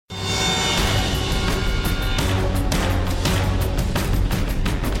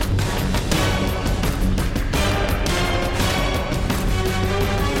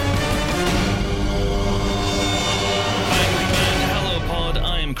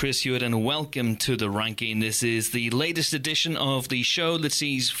Chris Hewitt, and welcome to The Ranking. This is the latest edition of the show that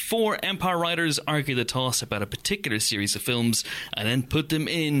sees four Empire writers argue the toss about a particular series of films and then put them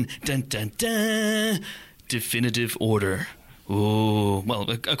in dun, dun, dun, definitive order. Oh, well,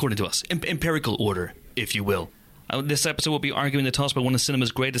 according to us, empirical order, if you will. This episode will be arguing the toss by one of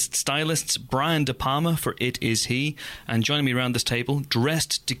cinema's greatest stylists, Brian De Palma, for It Is He. And joining me around this table,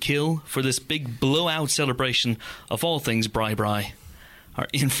 dressed to kill for this big blowout celebration of all things Bri Bri, are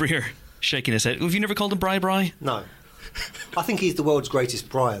Ian Freer, shaking his head. Have you never called him Bri Bri? No. I think he's the world's greatest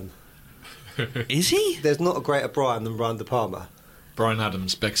Brian. Is he? There's not a greater Brian than Brian De Palma. Brian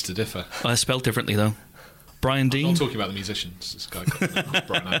Adams begs to differ. Spelled differently, though. Brian Dean? I'm not talking about the musicians. This guy got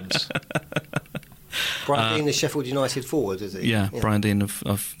Brian Adams. Brian Dean, the Sheffield United forward, is he? Yeah, Brian Dean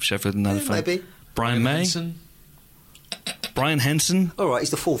of Sheffield United. Maybe. Brian May? Henson. Brian Henson? All right, he's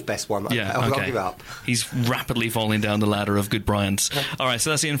the fourth best one. Yeah, I'll okay. give up. He's rapidly falling down the ladder of good Brians. All right,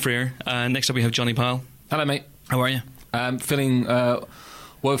 so that's Ian Freer. Next up we have Johnny Pile. Hello, mate. How are you? I'm feeling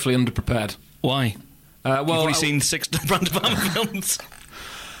woefully underprepared. Why? Well, You've only seen 6 Brian De Palma films.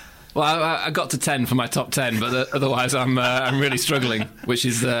 Well, I got to 10 for my top 10, but otherwise I'm really struggling, which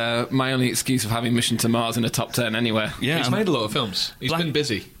is my only excuse of having Mission to Mars in a top 10 anywhere. Yeah, he's made a lot of films. He's been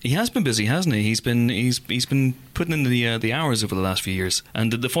busy. He has been busy, hasn't he? He's been putting in the hours over the last few years.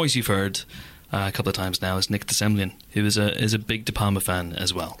 And the voice you've heard a couple of times now is Nick the Semlyen, who is a big De Palma fan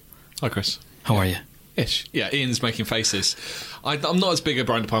as well. Hi, Chris. How are you? Ish. Yeah, Ian's making faces. I'm not as big a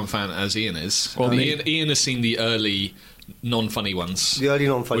Brian De Palma fan as Ian is. Well, Ian has seen the early non-funny ones. The early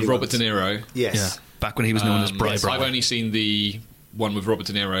non-funny with ones. Robert De Niro. Yes. Yeah, back when he was known as Bri Bri. I've only seen the one with Robert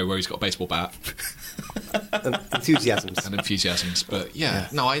De Niro where he's got a baseball bat. Enthusiasms. And Enthusiasms. But yeah,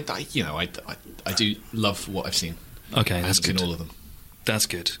 no, I do love what I've seen. Okay, that's good. I've seen all of them. That's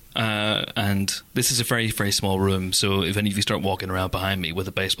good. And this is a very, very small room, so if any of you start walking around behind me with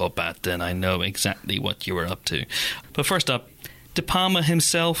a baseball bat, then I know exactly what you were up to. But first up, De Palma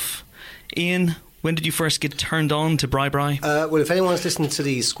himself. Ian, when did you first get turned on to Bri Bri? Well, if anyone's listened to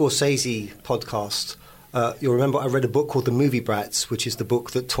the Scorsese podcast, you'll remember I read a book called The Movie Brats, which is the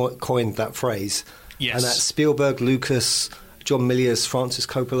book that coined that phrase. Yes. And that's Spielberg, Lucas, John Milius, Francis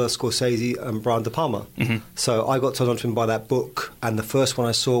Coppola, Scorsese, and Brian De Palma. Mm-hmm. So I got turned on to him by that book, and the first one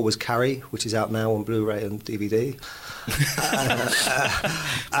I saw was Carrie, which is out now on Blu-ray and DVD.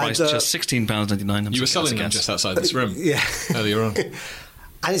 Price just £16.99. You were selling them just outside this room earlier on.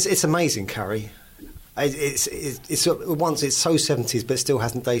 And it's amazing, Carrie. It's once it's so 70s, but it still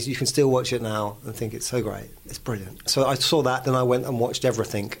hasn't dated. You can still watch it now and think it's so great. It's brilliant. So I saw that, then I went and watched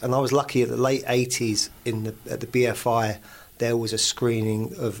everything. And I was lucky at the late 80s at the BFI. There was a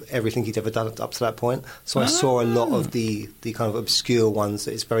screening of everything he'd ever done up to that point. So I saw a lot of the kind of obscure ones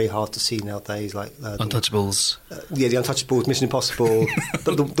that it's very hard to see nowadays, like Untouchables. The Untouchables, Mission Impossible,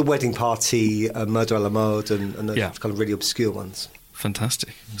 the Wedding Party, Murder a la Mode, and the kind of really obscure ones.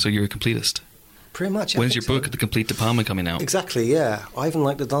 Fantastic. So you're a completist. Pretty much. When's your book, The Complete De Palma, coming out? Exactly, yeah. I even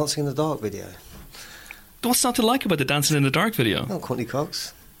like the Dancing in the Dark video. What's not to like about the Dancing in the Dark video? Oh, Courtney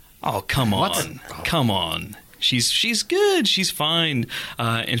Cox. Oh, come on. Come on. She's good. She's fine.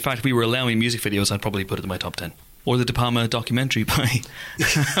 In fact, if we were allowing music videos, I'd probably put it in my top 10. Or the De Palma documentary by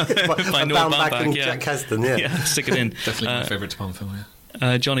Noah Baumbach and Yeah. Jack Kasdan, yeah. Yeah, stick it in. Definitely my favourite De Palma film,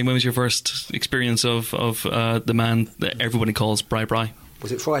 yeah. Johnny, when was your first experience of the man that everybody calls Bri Bri?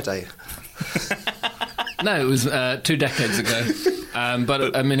 Was it Friday? No, it was 2 decades ago.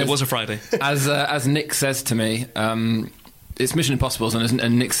 But I mean, it was a Friday. As Nick says to me, it's Mission Impossible,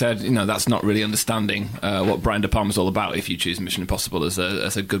 and Nick said, that's not really understanding what Brian De Palma's all about if you choose Mission Impossible as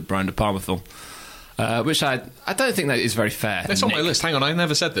a good Brian De Palma film. Which I don't think that is very fair. It's on my list. Hang on, I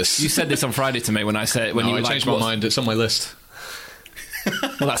never said this. You said this on Friday to me when I said I changed my mind. It's on my list.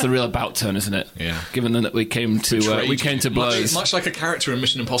 Well, that's the real about turn, isn't it? Yeah. Given that we came to blows. Much like a character in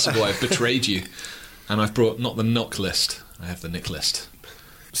Mission Impossible, I've betrayed you, and I've brought not the knock list. I have the Nick list.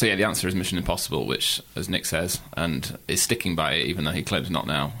 So yeah, the answer is Mission Impossible, which, as Nick says, and is sticking by it, even though he claims not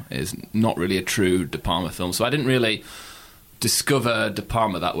now, is not really a true De Palma film. So I didn't really discover De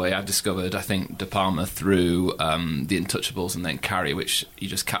Palma that way. I discovered, I think, De Palma through The Untouchables and then Carrie, which you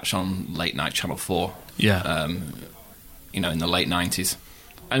just catch on late night Channel 4. Yeah. In the late 90s.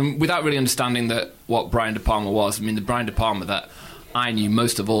 And without really understanding what Brian De Palma was, I mean, the Brian De Palma that I knew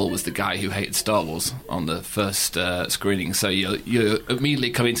most of all was the guy who hated Star Wars on the first screening. So you immediately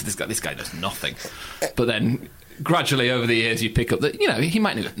come into this guy does nothing. But then gradually over the years you pick up that, he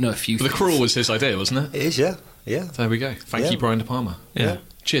might know a few things. The Crawl was his idea, wasn't it? It is, yeah. Yeah. There we go. Thank you, Brian De Palma. Yeah.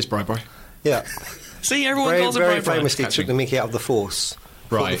 Cheers, Bri Bri. Yeah. See, everyone very, calls it very Bri Bri. famously took the mickey out of The Force.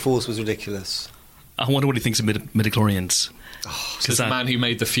 Thought Right. The Force was ridiculous. I wonder what he thinks of midichlorians. Because the man who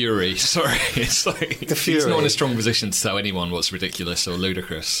made The Fury, sorry, it's like he's not in a strong position to tell anyone what's ridiculous or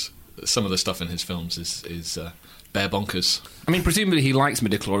ludicrous. Some of the stuff in his films is bare bonkers. I mean, presumably he likes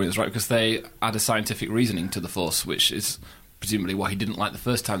midichlorians, right? Because they add a scientific reasoning to the Force, which is presumably why he didn't like the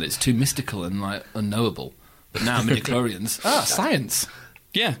first time. It's too mystical and like unknowable. But now midichlorians, science.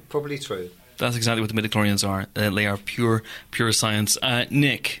 Yeah, probably true. That's exactly what the midichlorians are. They are pure science.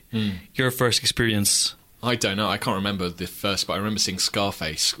 Nick, your first experience. I don't know. I can't remember the first, but I remember seeing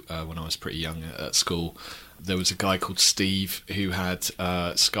Scarface when I was pretty young at school. There was a guy called Steve who had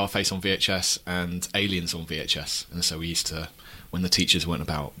Scarface on VHS and Aliens on VHS. And so we used to, when the teachers weren't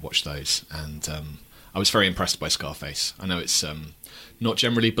about, watch those. And I was very impressed by Scarface. I know it's not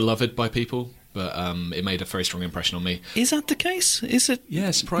generally beloved by people, but it made a very strong impression on me. Is that the case? Is it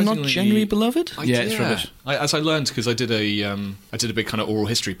surprisingly not generally beloved? It's rubbish. As I learned, because I did a big kind of oral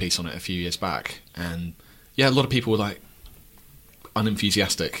history piece on it a few years back. And yeah, a lot of people were like,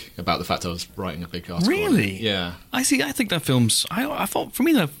 unenthusiastic about the fact I was writing a big article. Really? Yeah. I see. I think that film's. I thought for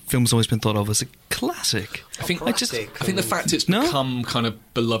me that film's always been thought of as a classic. I think the fact it's become kind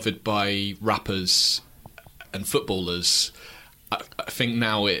of beloved by rappers and footballers. I think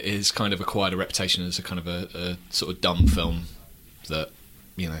now it is kind of acquired a reputation as a kind of a sort of dumb film that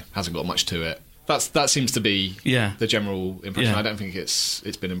hasn't got much to it. That seems to be the general impression. I don't think it's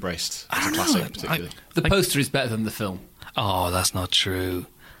been embraced as a classic particularly. The poster is better than the film. Oh, that's not true.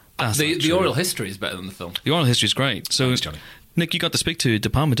 The oral history is better than the film. The oral history is great. So, thanks, Johnny. Nick, you got to speak to De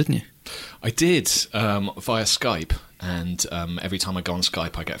Palma, didn't you? I did, via Skype. And every time I go on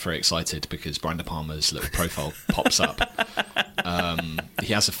Skype, I get very excited because Brian De Palma's little profile pops up.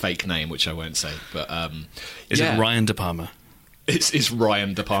 He has a fake name, which I won't say. But is it Ryan De Palma? It's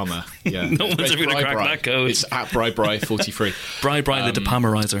Ryan De Palma. Yeah, no one's ever going to crack that code. It's at Bri Bri 43. Bri Bri the De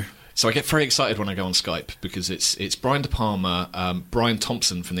Palmarizer. So I get very excited when I go on Skype because it's Brian De Palma, Brian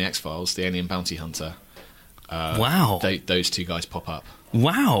Thompson from the X-Files, the alien bounty hunter. Wow. Those two guys pop up.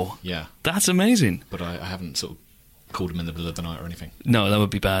 Wow. Yeah. That's amazing. But I haven't sort of called them in the middle of the night or anything. No, that would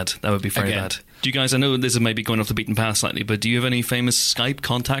be bad. That would be very bad. Do you guys, I know this is maybe going off the beaten path slightly, but do you have any famous Skype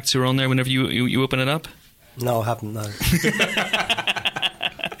contacts who are on there whenever you open it up? No, I haven't, no. Do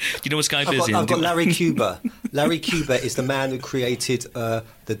you know what Skype is? I've got Larry Cuba. Larry Cuba is the man who created the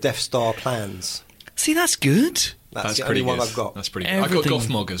Death Star plans. See, that's good. That's the only one I've got. That's pretty good. I got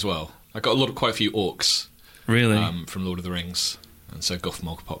Gothmog as well. I got quite a few orcs. Really? From Lord of the Rings. And so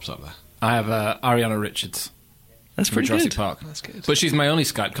Gothmog pops up there. I have Ariana Richards. That's pretty Jurassic good. Park. That's good. But she's my only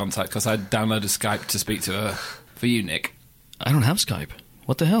Skype contact because I downloaded Skype to speak to her. For you, Nick. I don't have Skype.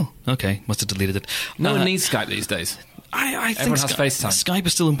 What the hell? Okay, must have deleted it. No one needs Skype these days. I think everyone has FaceTime. Skype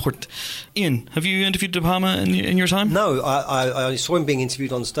is still important. Ian, have you interviewed De Palma in your time? No, I saw him being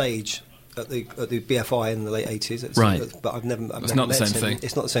interviewed on stage at the BFI in the late 80s. Right. But I've never It's not the same him. thing.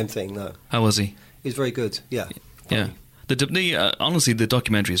 It's not the same thing, no. How was he? He was very good, yeah. Yeah. Honestly, the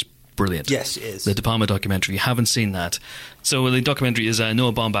documentary is brilliant. Yes, it is. The De Palma documentary. You haven't seen that. So the documentary is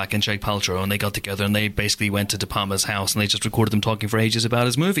Noah Baumbach and Jake Paltrow, and they got together and they basically went to De Palma's house and they just recorded them talking for ages about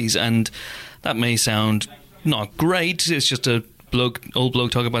his movies. And that may sound not great. It's just a old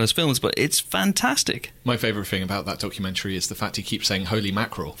bloke talking about his films, but it's fantastic. My favourite thing about that documentary is the fact he keeps saying "holy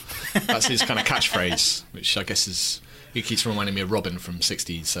mackerel." That's his kind of catchphrase, which I guess he keeps reminding me of Robin from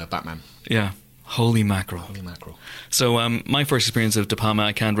 '60s Batman. Yeah. Holy mackerel. Holy mackerel. So my first experience of De Palma,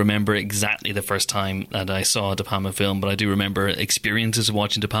 I can't remember exactly the first time that I saw a De Palma film, but I do remember experiences of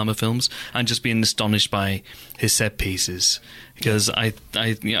watching De Palma films and just being astonished by his set pieces. Because I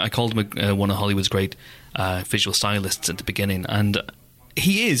called him one of Hollywood's great visual stylists at the beginning, and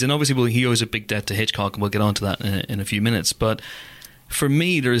he is, and obviously he owes a big debt to Hitchcock, and we'll get on to that in a few minutes. But for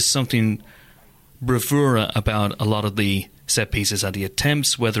me, there is something bravura about a lot of the set pieces and the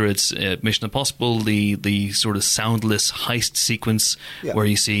attempts, whether it's Mission Impossible, the sort of soundless heist sequence where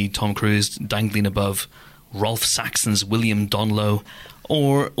you see Tom Cruise dangling above Rolf Saxon's William Donlow,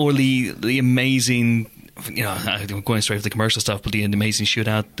 or the amazing, I'm going straight for the commercial stuff, but the amazing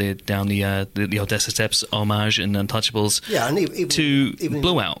shootout down the Odessa Steps homage in Untouchables, and even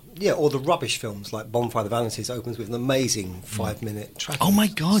Blowout. Yeah, or the rubbish films like Bonfire of the Vanities opens with an amazing 5-minute track. Oh my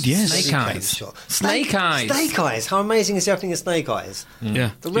God, yes. Snake Eyes. Snake Eyes. How amazing is the opening of Snake Eyes?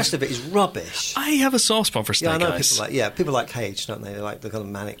 Yeah. The rest of it is rubbish. I have a soft spot for Snake Eyes. People like Cage, don't they? They like the kind of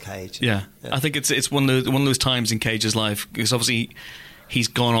manic Cage. Yeah. I think it's one of those times in Cage's life, because obviously he's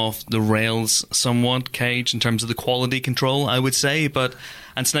gone off the rails somewhat, Cage, in terms of the quality control, I would say.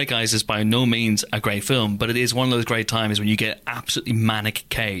 And Snake Eyes is by no means a great film, but it is one of those great times when you get absolutely manic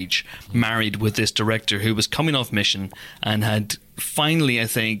Cage married with this director who was coming off mission and had finally, I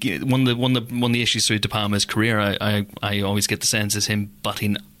think, one of the issues through De Palma's career, I always get the sense, is him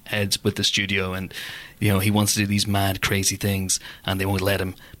butting heads with the studio, and he wants to do these mad, crazy things, and they won't let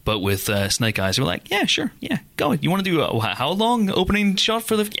him. But with Snake Eyes, we're like, yeah, sure, yeah, go. You want to do how long opening shot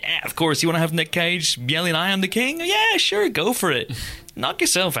for the? Yeah, of course. You want to have Nick Cage yelling, "I am the king"? Yeah, sure, go for it. Knock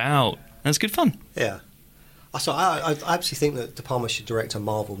yourself out. That's good fun. Yeah. So I actually think that De Palma should direct a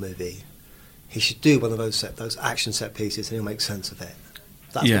Marvel movie. He should do one of those action set pieces, and he'll make sense of it.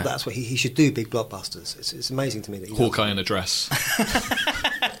 That's what he should do. Big blockbusters. It's amazing to me that Hawkeye in a dress.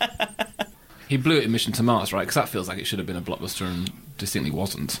 He blew it in Mission to Mars, right? Because that feels like it should have been a blockbuster and distinctly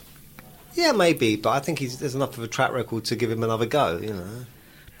wasn't. Yeah, maybe, but I think there's enough of a track record to give him another go.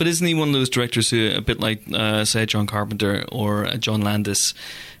 But isn't he one of those directors who, a bit like, say, John Carpenter or John Landis,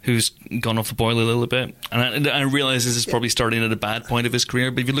 who's gone off the boil a little bit? And I realise this is probably starting at a bad point of his career,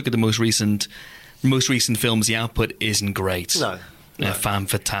 but if you look at the most recent films, the output isn't great. No. Femme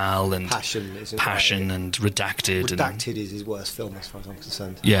Fatale and Passion and Redacted. Redacted is his worst film as far as I'm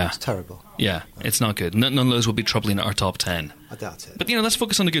concerned. Yeah. It's terrible. Yeah, it's not good. None of those will be troubling our top 10. I doubt it. But, let's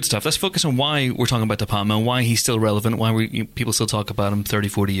focus on the good stuff. Let's focus on why we're talking about De Palma, why he's still relevant, why people still talk about him 30,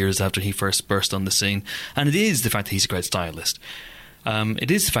 40 years after he first burst on the scene. And it is the fact that he's a great stylist. It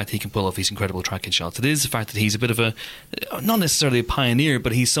is the fact that he can pull off these incredible tracking shots. It is the fact that he's a bit of not necessarily a pioneer,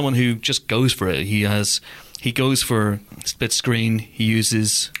 but he's someone who just goes for it. He goes for split screen. He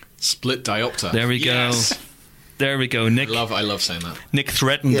uses split diopter. There we go. There we go. Nick. I love saying that. Nick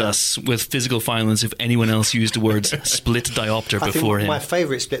threatened us with physical violence if anyone else used the words split diopter before him. My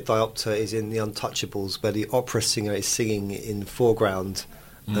favourite split diopter is in The Untouchables, where the opera singer is singing in the foreground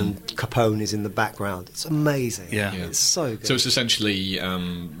and Capone is in the background. It's amazing. Yeah. It's so good. So it's essentially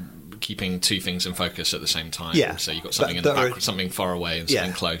keeping two things in focus at the same time. Yeah. So you've got something in the background, something far away, and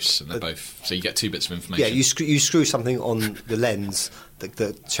something close, and they're both. So you get two bits of information. Yeah, you screw something on the lens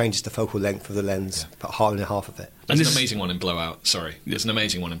that changes the focal length of the lens, but half of it. There's an amazing one in Blowout. There's an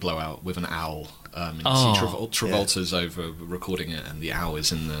amazing one in Blowout with an owl. You see Travolta's over recording it, and the owl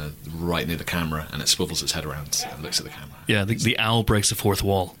is right near the camera, and it swivels its head around and looks at the camera. Yeah, the owl breaks the fourth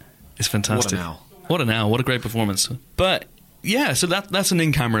wall. It's fantastic. What an owl! What a great performance. But yeah, so that's an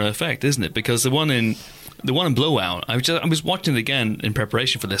in-camera effect, isn't it? Because the one in Blowout, I was watching it again in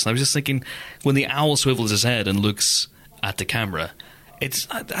preparation for this, and I was just thinking, when the owl swivels his head and looks at the camera,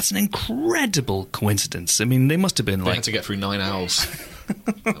 that's an incredible coincidence. I mean, they must have been they had to get through 9 owls.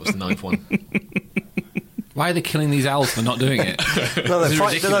 That was the 9th one. Why are they killing these owls for not doing it? No, they're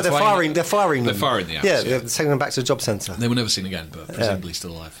firing them. They're firing the owls. Yeah, they're taking them back to the job centre. They were never seen again, but presumably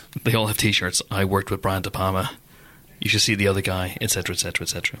still alive. They all have T-shirts. I worked with Brian De Palma. You should see the other guy, etc., etc.,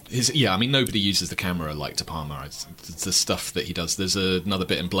 etc. Yeah, I mean, nobody uses the camera like De Palma. It's the stuff that he does. There's another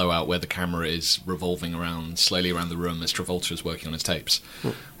bit in Blowout where the camera is revolving slowly around the room as Travolta is working on his tapes,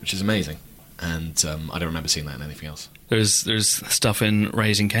 which is amazing. And I don't remember seeing that in anything else. There's stuff in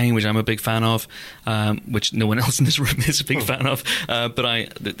Raising Cain, which I'm a big fan of, which no one else in this room is a big fan of.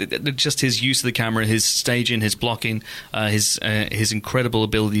 But just his use of the camera, his staging, his blocking, his incredible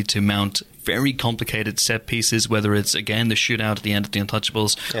ability to mount very complicated set pieces, whether it's, again, the shootout at the end of The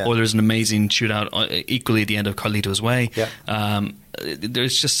Untouchables, or there's an amazing shootout equally at the end of Carlito's Way. Yeah.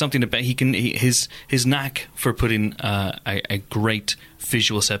 There's just something about his knack for putting a great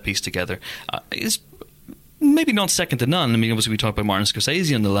visual set piece together is maybe not second to none. I mean, obviously we talked about Martin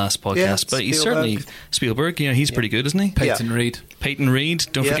Scorsese on the last podcast, but he's certainly Spielberg. He's pretty good, isn't he? Peyton Reed.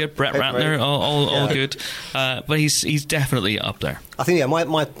 Don't forget Brett Ratner. All good. But he's definitely up there. I think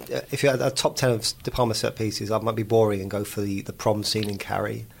my if you had a top 10 of De Palma set pieces, I might be boring and go for the prom scene in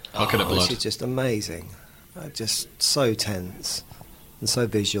Carrie. Bucket of Blood. Which is just amazing. Just so tense and so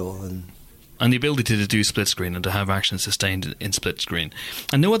visual and the ability to do split screen and to have action sustained in split screen.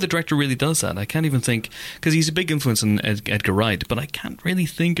 And no other director really does that. I can't even think, because he's a big influence on Edgar Wright, but I can't really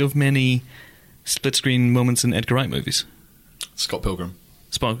think of many split screen moments in Edgar Wright movies. Scott Pilgrim.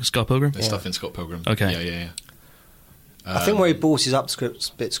 Scott Pilgrim? There's stuff in Scott Pilgrim. Okay. Yeah. I think where he brought his up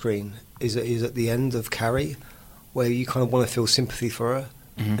split screen is at the end of Carrie, where you kind of want to feel sympathy for her,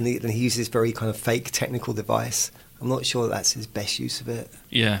 and then he uses this very kind of fake technical device. I'm not sure that's his best use of it.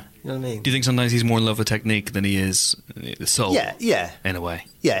 Yeah. You know what I mean? Do you think sometimes he's more in love with technique than he is the soul? Yeah. In a way.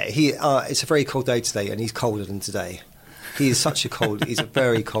 Yeah, it's a very cold day today, and he's colder than today. He's a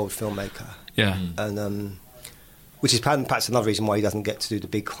very cold filmmaker. Yeah. And Which is perhaps another reason why he doesn't get to do the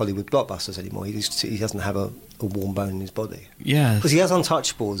big Hollywood blockbusters anymore. He doesn't have a warm bone in his body. Yeah. Because he has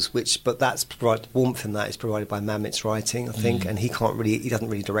Untouchables, but that's warmth in that is provided by Mamet's writing, I think, and he doesn't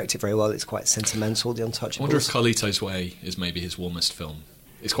really direct it very well. It's quite sentimental, the Untouchables. I wonder if Carlito's Way is maybe his warmest film.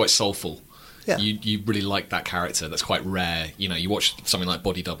 It's quite soulful. Yeah. You really like that character. That's quite rare. You know, you watch something like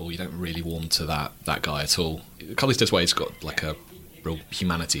Body Double, you don't really warm to that guy at all. Carlito's Way's got like a real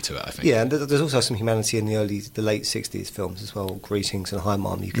humanity to it, I think. Yeah, and there's also some humanity in the late 60s films as well. Greetings and Hi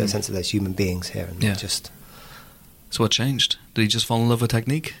Mom. You get a sense of there's human beings here, and just. So what changed? Did he just fall in love with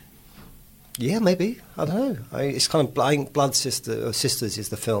technique? Yeah, maybe. I don't know. It's kind of, I think Blood Sisters is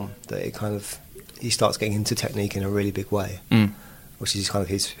the film that he starts getting into technique in a really big way, which is kind of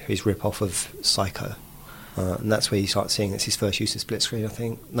his rip off of Psycho. And that's where you start seeing it's his first use of split screen, I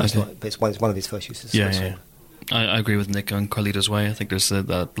think. No, it's not, but it's one of his first uses of split screen. I agree with Nick on Carlito's Way. I think there's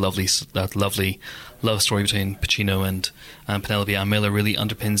that lovely love story between Pacino and Penelope Ann Miller really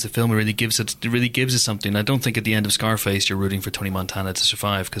underpins the film. It really gives it something. I don't think at the end of Scarface you're rooting for Tony Montana to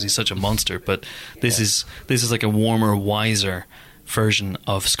survive because he's such a monster. But this is like a warmer, wiser version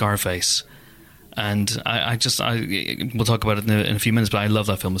of Scarface. And we'll talk about it in a few minutes, but I love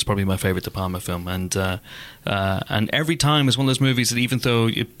that film. It's probably my favourite De Palma film. And every time it's one of those movies that even though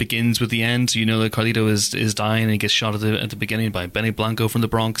it begins with the end, you know that Carlito is dying and he gets shot at the beginning by Benny Blanco from the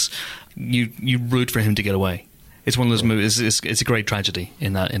Bronx, you root for him to get away. It's one of those movies. It's a great tragedy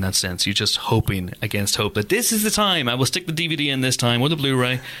in that sense. You're just hoping against hope that this is the time. I will stick the DVD in this time, or the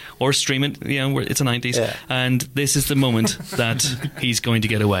Blu-ray, or stream it. You know, it's the 90s, and this is the moment that he's going to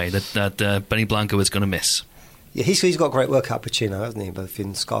get away. That Benny Blanco is going to miss. Yeah, he's got great work out Pacino, hasn't he? Both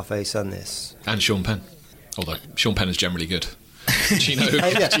in Scarface and this, and Sean Penn. Although Sean Penn is generally good.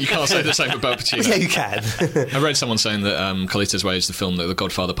 Pacino, you can't say the same about Pacino. Yeah, you can. I read someone saying that Carlito's Way is the film that The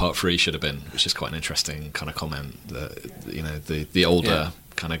Godfather Part 3 should have been, which is quite an interesting kind of comment. The older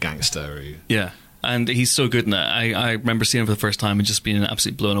kind of gangster who... Yeah. And he's so good in that. I remember seeing him for the first time and just being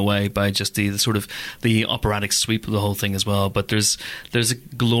absolutely blown away by just the sort of the operatic sweep of the whole thing as well. But there's a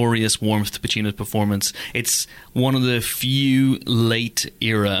glorious warmth to Pacino's performance. It's one of the few late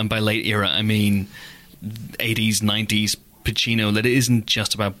era, and by late era I mean 80s, 90s Pacino, that it isn't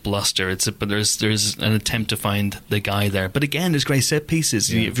just about bluster. But there's an attempt to find the guy there. But again, there's great set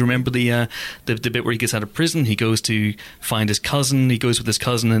pieces. If you remember the bit where he gets out of prison, he goes to find his cousin. He goes with his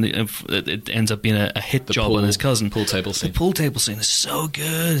cousin, and it ends up being a hit job on his cousin. Pool table scene. The pool table scene is so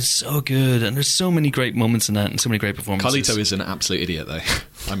good, and there's so many great moments in that, and so many great performances. Carlito is an absolute idiot, though.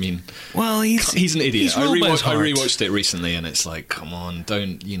 I mean, well, he's an idiot. I I rewatched it recently, and it's like, come on,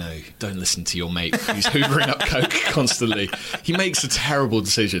 don't listen to your mate who's hoovering up coke constantly. He makes a terrible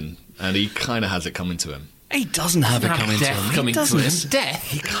decision, and he kind of has it coming to him. He doesn't have it coming to him. Death.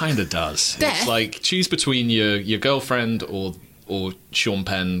 He kind of does. Death? It's like, choose between your girlfriend or Sean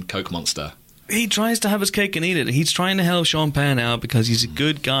Penn, Coke Monster. He tries to have his cake and eat it. He's trying to help Sean Penn out because he's a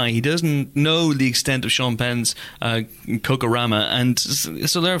good guy. He doesn't know the extent of Sean Penn's Coke-orama, and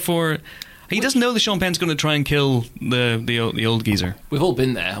so therefore... He doesn't know that Sean Penn's going to try and kill the old geezer. We've all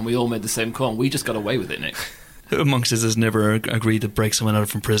been there, and we all made the same call. We just got away with it, Nick. Who amongst us has never agreed to break someone out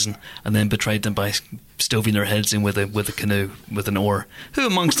from prison and then betrayed them by stoving their heads in with a canoe, with an oar? Who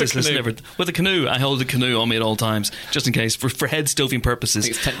amongst us has never... With a canoe. I hold a canoe on me at all times, just in case, for head stoving purposes. I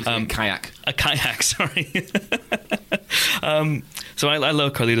think it's technically a kayak. A kayak, sorry. So I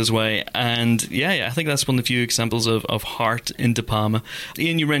love Carlito's Way, and I think that's one of the few examples of heart in De Palma.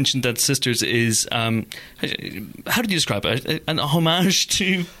 Ian, you mentioned that Sisters is, how did you describe it? An homage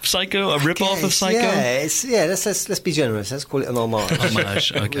to Psycho, a rip-off of Psycho? Let's be generous. Let's call it an homage.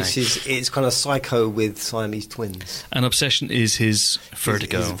 Homage, okay. Which is, it's kind of Psycho with Siamese twins. And Obsession is his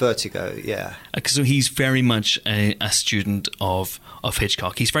Vertigo. His Vertigo, yeah. So he's very much a student of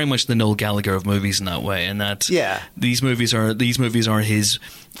Hitchcock. He's very much the Noel Gallagher of movies in that way, and that these movies are his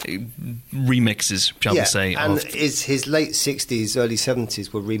remixes, shall we say. And his late 60s, early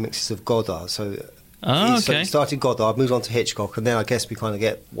 70s were remixes of Godard. So he started Godard, moved on to Hitchcock, and then I guess we kind of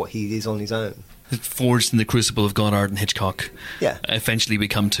get what he is on his own. Forged in the crucible of Godard and Hitchcock. Yeah. Eventually we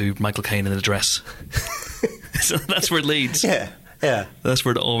come to Michael Caine in a dress. So that's where it leads. Yeah. That's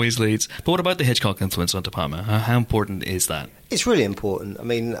where it always leads. But what about the Hitchcock influence on De Palma? How important is that? It's really important. I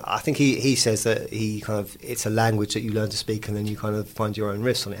mean, I think he says that it's a language that you learn to speak and then you kind of find your own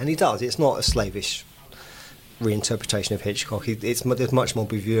riffs on it. And he does. It's not a slavish reinterpretation of Hitchcock. There's much more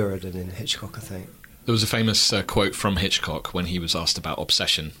bravura than in Hitchcock, I think. There was a famous quote from Hitchcock when he was asked about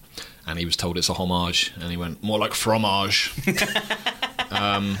Obsession, and he was told it's a homage, and he went, more like fromage.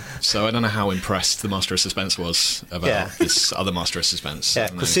 So I don't know how impressed the Master of Suspense was about this other Master of Suspense. Yeah,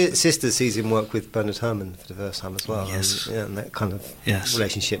 because Sister sees him work with Bernard Herrmann for the first time as well. Yes. And that kind of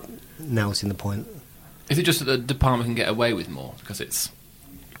relationship nails in the point. Is it just that the De Palma can get away with more because it's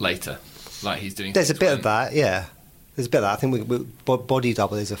later, like he's doing? There's a bit of that, yeah. There's a bit of that. I think Body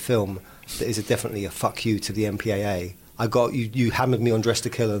Double is a film that is definitely a fuck you to the MPAA. I got you hammered me on Dress to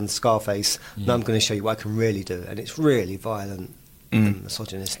Kill and Scarface. Now I'm going to show you what I can really do, and it's really violent and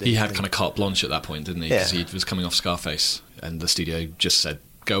misogynistic. He had kind of carte blanche at that point, didn't he? Because he was coming off Scarface, and the studio just said,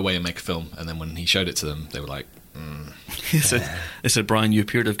 "Go away and make a film." And then when he showed it to them, they were like, They said, "Brian, you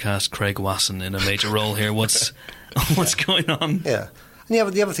appear to have cast Craig Wasson in a major role here. What's going on?" Yeah.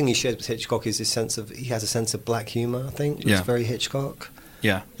 And the other thing he shares with Hitchcock is his sense of he has a sense of black humour. I think it's very Hitchcock.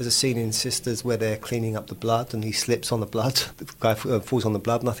 Yeah. There's a scene in Sisters where they're cleaning up the blood and he slips on the blood. The guy falls on the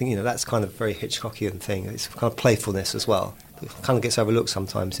blood, and I think that's kind of a very Hitchcockian thing. It's kind of playfulness as well. It kind of gets overlooked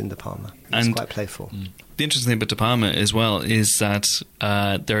sometimes in De Palma. It's quite playful. The interesting thing about De Palma as well is that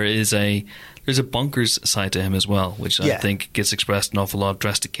there's a bonkers side to him as well, which I think gets expressed an awful lot.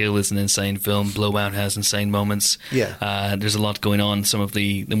 Dress to Kill is an insane film. Blowout has insane moments. Yeah. There's a lot going on. Some of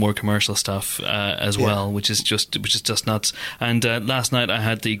the more commercial stuff as well, which is just nuts. And last night I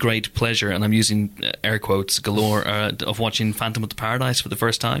had the great pleasure, and I'm using air quotes galore, of watching Phantom of the Paradise for the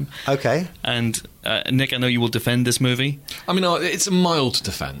first time. Okay. And Nick, I know you will defend this movie. I mean, it's a mild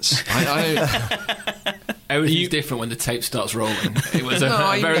defence. Everything's different when the tape starts rolling. It was a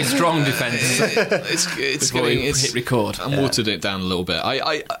very strong defence. It's getting hit record. I watered it down a little bit.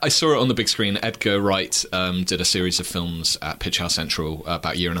 I saw it on the big screen. Edgar Wright did a series of films at Pitch House Central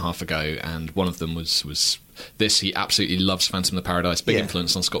about a year and a half ago, and one of them was this. He absolutely loves Phantom of the Paradise. Big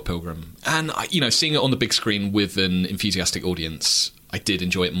influence on Scott Pilgrim, and seeing it on the big screen with an enthusiastic audience, I did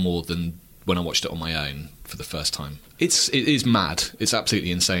enjoy it more than when I watched it on my own for the first time. It is mad. It's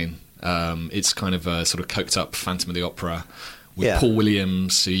absolutely insane. It's kind of a sort of coked up Phantom of the Opera with Paul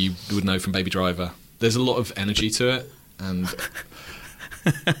Williams, who you would know from Baby Driver. There's a lot of energy to it, and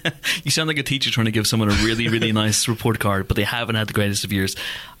you sound like a teacher trying to give someone a really, really nice report card, but they haven't had the greatest of years.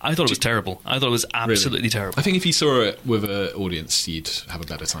 I thought it was terrible. I thought it was absolutely terrible. I think if you saw it with an audience, you'd have a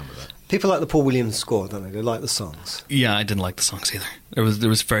better time with it. People like the Paul Williams score, don't they? They like the songs. Yeah, I didn't like the songs either. There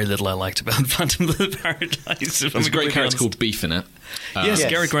was very little I liked about Phantom of the Paradise. There's a great character called Beef in it. Yes,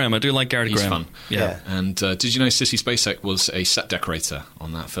 Garrett Graham. I do like Garrett Graham. He's fun. Yeah. And did you know Sissy Spacek was a set decorator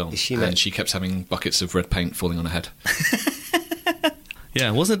on that film? And she kept having buckets of red paint falling on her head.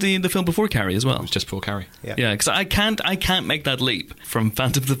 Yeah, wasn't it the film before Carrie as well? It was just before Carrie. Yeah, because I can't make that leap from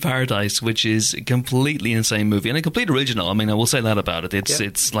Phantom of the Paradise, which is a completely insane movie and a complete original. I mean, I will say that about it.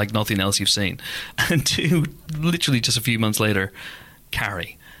 It's like nothing else you've seen. And to literally just a few months later,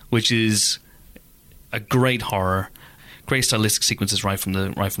 Carrie, which is a great horror, great stylistic sequences right from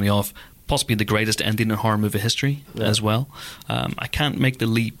the off, possibly the greatest ending in horror movie history as well. I can't make the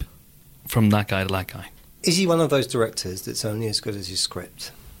leap from that guy to that guy. Is he one of those directors that's only as good as his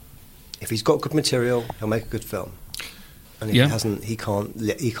script? If he's got good material, he'll make a good film, and if he hasn't, he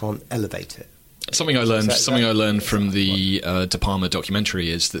can't elevate it. Something I learned from the De Palma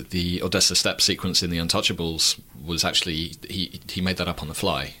documentary is that the Odessa Steppe sequence in The Untouchables was actually he made that up on the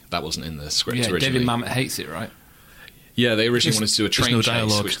fly. That wasn't in the script originally. David Mamet hates it, right? Yeah, they originally wanted to do a train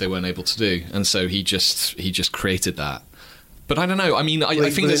chase, which they weren't able to do, and so he just created that. But I don't know. I mean, I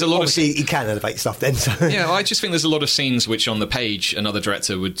think there's a lot of... Obviously, he can elevate stuff then. So. Yeah, I just think there's a lot of scenes which on the page another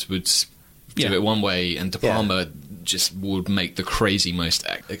director would do it one way, and De Palma just would make the crazy, most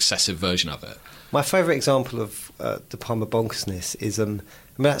excessive version of it. My favourite example of De Palma bonkersness is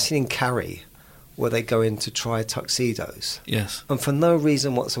that scene in Carrie where they go in to try tuxedos. Yes. And for no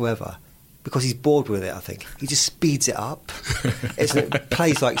reason whatsoever, because he's bored with it, I think, he just speeds it up. It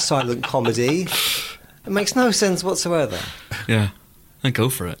plays like silent comedy. It makes no sense whatsoever. Yeah, and go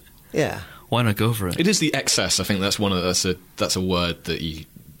for it. Yeah, why not go for it? It is the excess. I think that's that's a word that you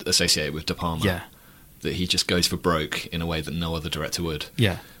associate with De Palma. Yeah, that he just goes for broke in a way that no other director would.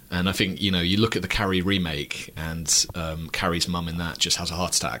 Yeah, and I think you look at the Carrie remake, and Carrie's mum in that just has a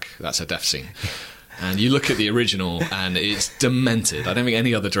heart attack. That's her death scene. And you look at the original, and it's demented. I don't think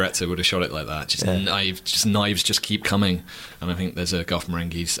any other director would have shot it like that. Knives just keep coming. And I think there's a Garth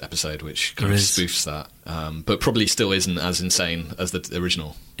Marenghi's episode which kind of spoofs that, but probably still isn't as insane as the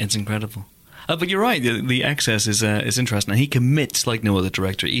original. It's incredible. But you're right. The excess is interesting, and he commits like no other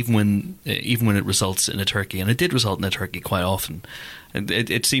director, even when it results in a turkey, and it did result in a turkey quite often.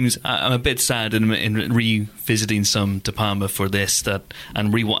 It seems I'm a bit sad in revisiting some De Palma for this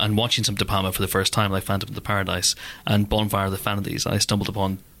and watching some De Palma for the first time, like Phantom of the Paradise and Bonfire of the Vanities. I stumbled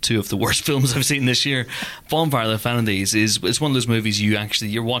upon two of the worst films I've seen this year. Bonfire of the Vanities is one of those movies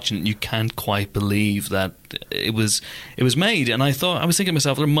you're watching it and you can't quite believe that it was made. And I was thinking to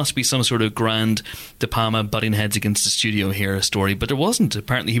myself, there must be some sort of grand De Palma butting heads against the studio here story, but there wasn't.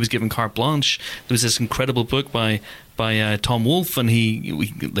 Apparently he was given carte blanche. There was this incredible book by Tom Wolfe, and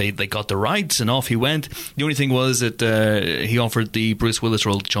they got the rights, and off he went. The only thing was that he offered the Bruce Willis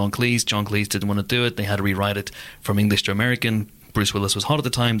role to John Cleese. John Cleese didn't want to do it. They had to rewrite it from English to American. Bruce Willis was hot at the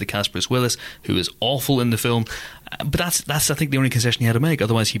time. They cast Bruce Willis, who is awful in the film. But that's I think the only concession he had to make.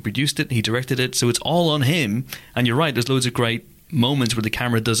 Otherwise, he produced it, he directed it, so it's all on him. And you're right. There's loads of great moments where the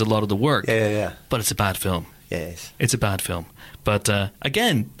camera does a lot of the work. Yeah. But it's a bad film. Yes, it's a bad film. But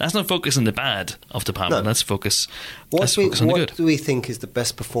again, that's not focus on the bad of De Palma. No. Let's focus on the good. What do we think is the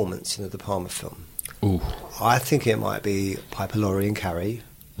best performance in a De Palma film? Ooh. I think it might be Piper Laurie in Carrie.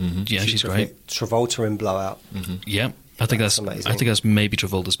 Mm-hmm. Yeah, she's great. Travolta in Blowout. Mm-hmm. Yeah, I think that's amazing. I think that's maybe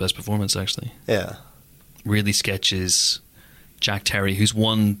Travolta's best performance, actually. Yeah. Really sketches Jack Terry, he's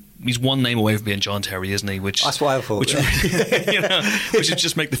one name away from being John Terry, isn't he? That's what I thought. Which would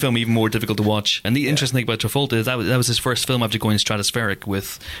just make the film even more difficult to watch. And the interesting thing about Travolta is that was his first film after going stratospheric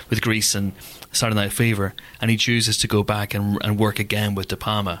with Grease and Saturday Night Fever, and he chooses to go back and work again with De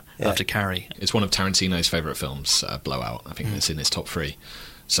Palma after Carrie. It's one of Tarantino's favourite films, Blowout. I think it's in his top 3.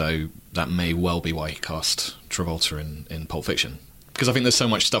 So that may well be why he cast Travolta in Pulp Fiction. Because I think there's so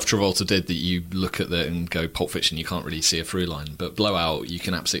much stuff Travolta did that you look at that and go, Pulp Fiction, you can't really see a through line. But Blowout, you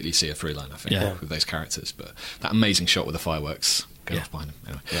can absolutely see a through line, I think, with those characters. But that amazing shot with the fireworks going off behind him.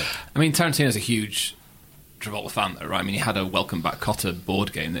 Anyway. Yeah. I mean, Tarantino's a huge Travolta fan, though, right? I mean, he had a Welcome Back Kotter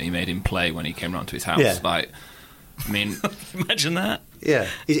board game that he made him play when he came round to his house. Yeah. Like, I mean, imagine that. Yeah,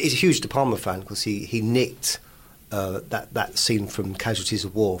 he's a huge De Palma fan because he nicked that scene from Casualties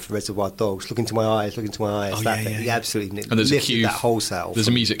of War for Reservoir Dogs. Look into my eyes. Oh, He absolutely nicked. And there's a lifted cue. that wholesale. There's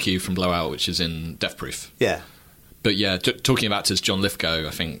a music cue from Blowout, which is in Death Proof. Yeah. But yeah, talking about actors, John Lithgow,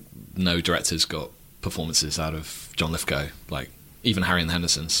 I think no director's got performances out of John Lithgow. Like, even Harry and the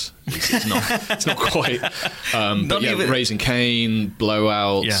Hendersons. It's not quite. But yeah, Raising Cain,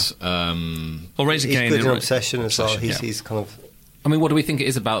 Blowout. Yeah. Well, Raising Cain. He's good in Obsession as well. He's kind of... I mean, what do we think it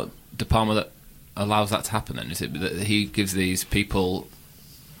is about De Palma that allows that to happen then? Is it that he gives these people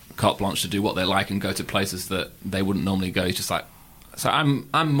carte blanche to do what they like and go to places that they wouldn't normally go? He's just like, so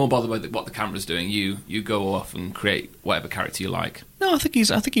I'm more bothered with what the camera's doing. You go off and create whatever character you like. No, I think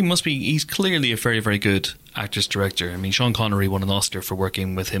he's clearly a very, very good actress director. I mean, Sean Connery won an Oscar for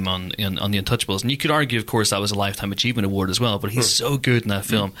working with him on The Untouchables, and you could argue, of course, that was a Lifetime Achievement Award as well. But he's so good in that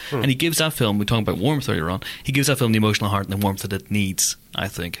film, and he gives that film. We talked about warmth earlier on. He gives that film the emotional heart and the warmth that it needs. I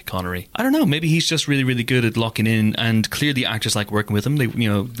think Connery. I don't know. Maybe he's just really, really good at locking in, and clearly actors like working with him.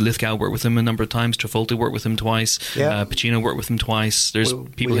 Lithgow worked with him a number of times. Travolta worked with him twice. Yeah. Pacino worked with him twice. There's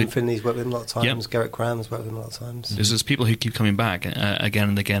people William Finley's worked with him a lot of times. Yep. Garrett Graham's worked with him a lot of times. There's people who keep coming back again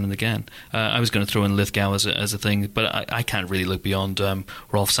and again and again. I was going to throw in Lithgow as a thing, but I can't really look beyond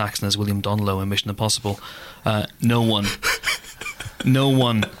Rolf Saxon as William Donlow in Mission Impossible. No one.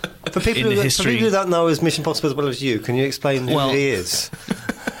 For people who don't know his Mission Impossible as well as you, can you explain who he is?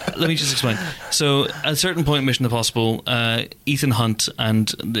 Let me just explain. So, at a certain point in Mission Impossible, Ethan Hunt and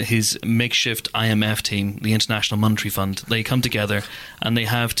his makeshift IMF team, the International Monetary Fund, they come together and they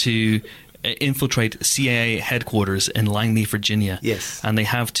have to infiltrate CIA headquarters in Langley, Virginia. Yes. And they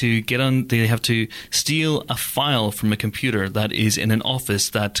have to steal a file from a computer that is in an office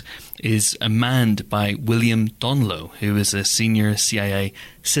that is manned by William Donlow, who is a senior CIA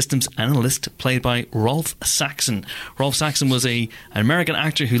systems analyst played by Rolf Saxon. Rolf Saxon was an American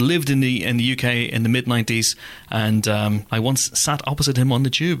actor who lived in the UK in the mid-90s, and I once sat opposite him on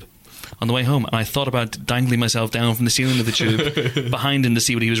the tube on the way home, and I thought about dangling myself down from the ceiling of the tube behind him to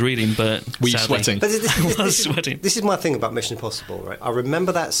see what he was reading, but were you sweating? I was sweating. This is my thing about Mission Impossible, right? I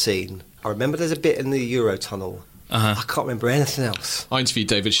remember that scene. I remember there's a bit in the Eurotunnel. I can't remember anything else. I interviewed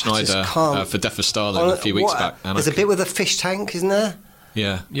David Schneider for Death of Stalin a few weeks back. And there's a bit with a fish tank, isn't there?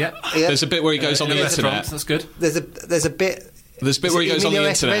 Yeah. There's a bit where he goes on the internet. That's good. There's a bit... There's a bit where he goes on the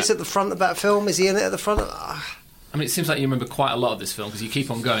internet. Is at the front of that film? Is he in it at the front? I mean, it seems like you remember quite a lot of this film because you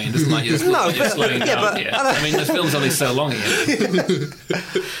keep on going. It doesn't like you're slowing down here. I mean, the film's only so long here.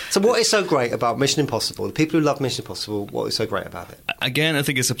 So what is so great about Mission Impossible? The people who love Mission Impossible, what is so great about it? Again, I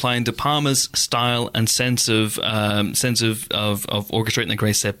think it's applying De Palma's style and sense of orchestrating a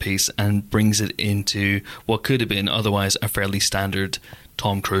great set piece and brings it into what could have been otherwise a fairly standard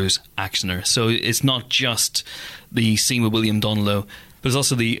Tom Cruise actioner. So it's not just the scene with William Donlow But there's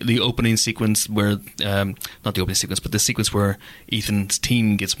also the opening sequence where, not the opening sequence, but the sequence where Ethan's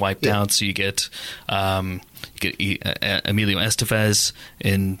team gets wiped out. So you get Emilio Estevez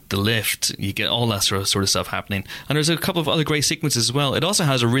in the lift. You get all that sort of stuff happening. And there's a couple of other great sequences as well. It also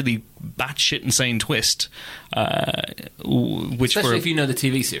has a really batshit insane twist. Especially if you know the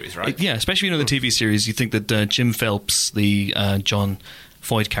TV series, right? Yeah, especially if you know the TV series. You think that Jim Phelps, the John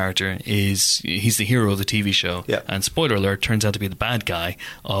Foyt character, he's the hero of the TV show, and spoiler alert, turns out to be the bad guy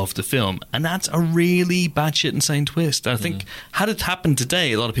of the film, and that's a really batshit insane twist. I think had it happened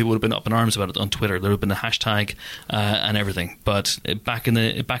today, a lot of people would have been up in arms about it on Twitter. There would have been a hashtag and everything. But back in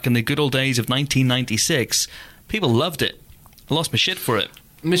the good old days of 1996, people loved it. I lost my shit for it.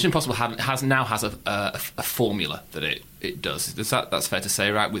 Mission Impossible has a formula that it does. That's fair to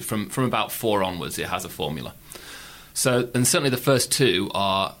say, right? From about 4 onwards, it has a formula. So, and certainly the first 2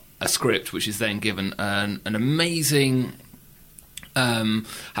 are a script, which is then given an amazing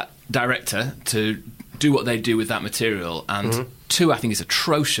director to do what they do with that material. And 2, I think, is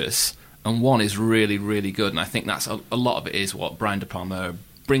atrocious, and 1 is really, really good. And I think that's a lot of it is what Brian De Palma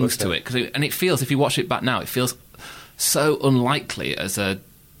brings to it. And it feels, if you watch it back now, it feels so unlikely as a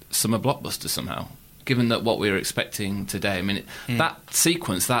summer blockbuster somehow. Given that what we were expecting today, I mean, that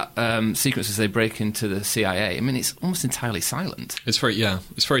sequence as they break into the CIA, I mean, it's almost entirely silent. It's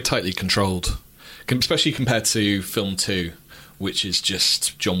very tightly controlled, especially compared to film 2, which is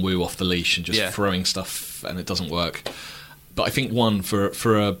just John Woo off the leash and just throwing stuff, and it doesn't work. But I think 1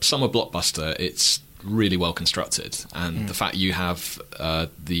 for a summer blockbuster, it's really well constructed, and the fact you have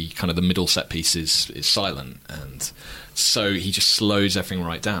the kind of the middle set piece is silent, and so he just slows everything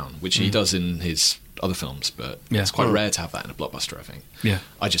right down, which he does in his other films, but it's quite rare to have that in a blockbuster, I think. Yeah.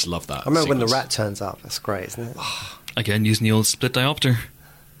 I just love that. I remember when the rat turns up. That's great, isn't it? Again, using the old split diopter.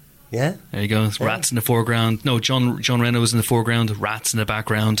 Yeah. There you go. Rats in the foreground. No, John Reno was in the foreground, rats in the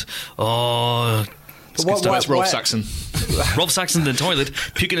background. Oh, it's Rolf Saxon. Rolf Saxon in the toilet,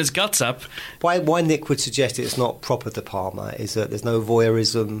 puking his guts up. Why Nick would suggest it's not proper De Palma is that there's no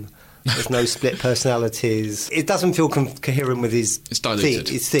voyeurism, there's no split personalities. It doesn't feel coherent with his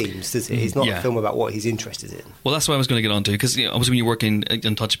themes, does it? It's not a film about what he's interested in. Well, that's what I was going to get on to, because obviously when you work in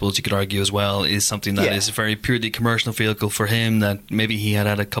Untouchables, you could argue as well, is something that is a very purely commercial vehicle for him, that maybe he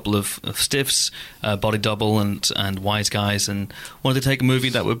had a couple of stiffs, Body Double and Wise Guys, and wanted to take a movie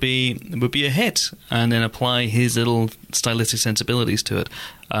that would be a hit and then apply his little stylistic sensibilities to it.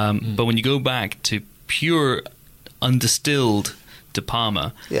 But when you go back to pure undistilled De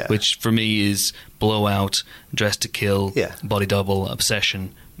Palma, which for me is Blowout, Dress to Kill, Body Double,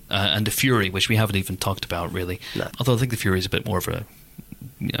 Obsession, and The Fury, which we haven't even talked about really. No. Although I think The Fury is a bit more of a,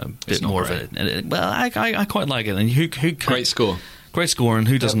 well, I quite like it. And who great score, and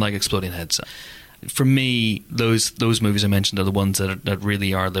who doesn't like exploding heads? For me, those movies I mentioned are the ones that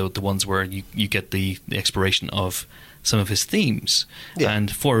really are the ones where you get the exploration of some of his themes, and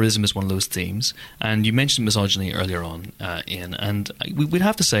voyeurism is one of those themes. And you mentioned misogyny earlier on, Ian, and we'd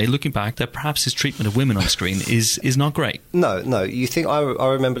have to say, looking back, that perhaps his treatment of women on screen is not great. No. You think I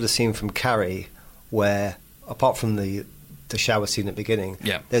remember the scene from Carrie where, apart from the shower scene at the beginning,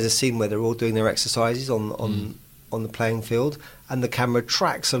 there's a scene where they're all doing their exercises on the playing field, and the camera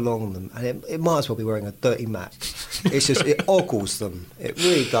tracks along them, and it might as well be wearing a dirty mat. It's just, it ogles them. It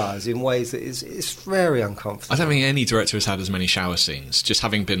really does, in ways that it's very uncomfortable. I don't think any director has had as many shower scenes, just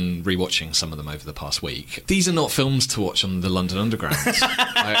having been rewatching some of them over the past week. These are not films to watch on the London Underground.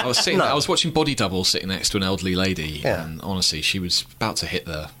 I was watching Body Double sitting next to an elderly lady, and honestly, she was about to hit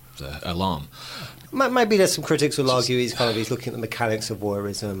the alarm. Maybe there's some critics who'll argue he's looking at the mechanics of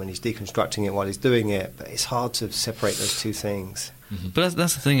voyeurism and he's deconstructing it while he's doing it, but it's hard to separate those two things. Mm-hmm. But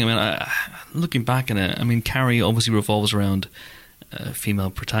that's the thing. I mean, looking back on it, I mean, Carrie obviously revolves around female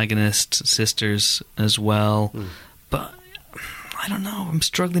protagonists, sisters as well. But I don't know. I'm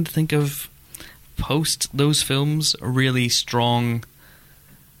struggling to think of post those films a really strong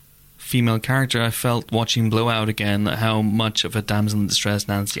female character. I felt watching Blowout again how much of a damsel in distress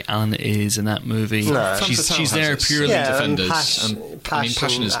Nancy Allen is in that movie. No. She's there purely defenders. And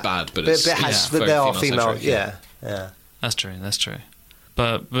passion is bad, but they are female. Yeah. That's true.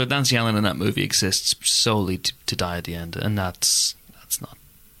 But Nancy Allen in that movie exists solely to die at the end, and that's not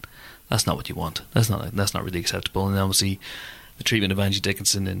what you want. That's not really acceptable. And obviously, the treatment of Angie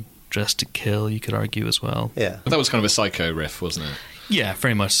Dickinson in Dress to Kill, you could argue as well. Yeah, but that was kind of a Psycho riff, wasn't it? Yeah,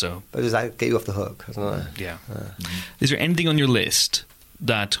 very much so. But does that get you off the hook? Yeah. Is there anything on your list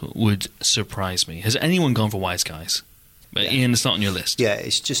that would surprise me? Has anyone gone for Wise Guys? But Ian, it's not on your list. Yeah,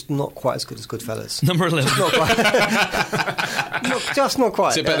 it's just not quite as good as Goodfellas. Number 11. Not quite. Not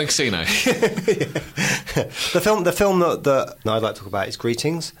quite. Is it better than Casino? The film that I'd like to talk about is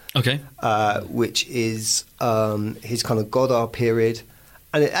Greetings. Okay. Which is his kind of Godard period,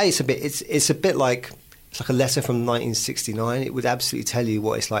 and it's a bit like a letter from 1969. It would absolutely tell you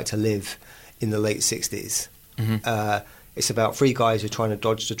what it's like to live in the late 60s. Mm-hmm. It's about three guys who are trying to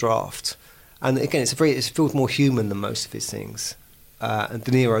dodge the draft, and again, it feels more human than most of his things. And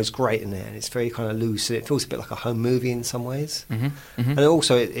De Niro's great in it, and it's very kind of loose, and it feels a bit like a home movie in some ways. Mm-hmm. Mm-hmm. And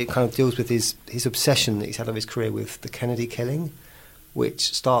also, it kind of deals with his obsession that he's had of his career with the Kennedy killing,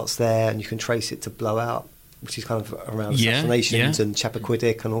 which starts there, and you can trace it to Blowout, which is kind of around assassinations and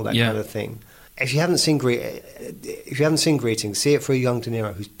Chappaquiddick and all that kind of thing. If you haven't seen Greetings, see it for a young De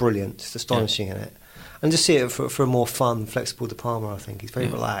Niro who's brilliant, just astonishing in it, and just see it for a more fun, flexible De Palma. I think he's very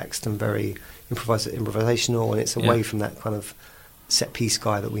relaxed and very improvisational, and it's away from that kind of set piece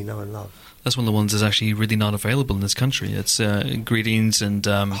guy that we know and love. That's one of the ones that's actually really not available in this country. It's Greetings and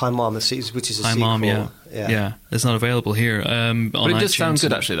Hi Mom, which is a Hi sequel. Mom, yeah. It's not available here. But it does sound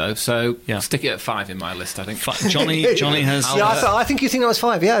good, actually, though. So stick it at 5 in my list, I think. Johnny has. I think you think that was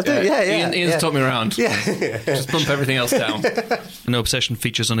 5. Yeah, I do. Yeah. Ian's taught me around. Yeah, just bump everything else down. No Obsession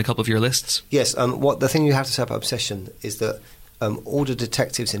features on a couple of your lists. Yes. What the thing you have to say about Obsession is that all the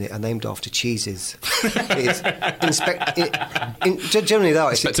detectives in it are named after cheeses. Generally, though,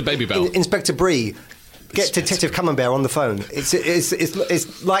 Inspector Babybel. Inspector Bri. Get Detective Camembert on the phone.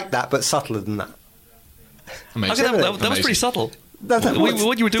 It's like that, but subtler than that. Amazing. Okay, that was pretty subtle.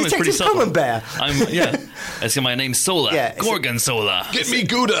 What you were doing was pretty subtle. Camembert. Let's get my name Sola. Yeah, Gorgonzola. Get me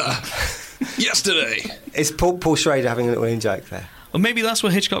Gouda. Yesterday. It's Paul Schrader having a little in-joke there. Well, maybe that's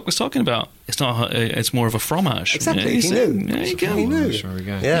what Hitchcock was talking about. It's not. It's more of a fromage. Exactly. He knew. There you go. He knew. Sure we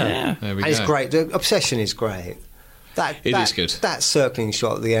go. Yeah. There we go. And it's great. The Obsession is great. It is good. That circling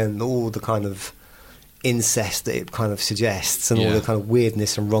shot at the end, all the kind of incest that it kind of suggests, and all the kind of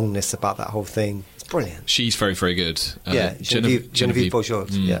weirdness and wrongness about that whole thing. It's brilliant. She's very, very good. Genevieve Bourgeois.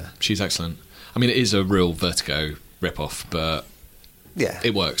 She's excellent. I mean, it is a real Vertigo rip-off, but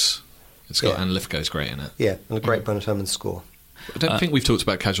it works. It's got Anne Lithgow's great in it. Yeah, and a great Bernard Herrmann score. I don't think we've talked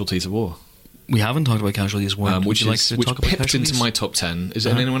about Casualties of War. We haven't talked about Casualties of War. Which talk about pipped into my top 10. Is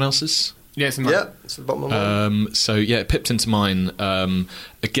it in anyone else's? Yeah, it's in mine. Yeah, it's the bottom of mine. It pipped into mine.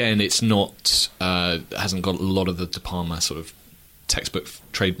 Again, it's not hasn't got a lot of the De Palma sort of textbook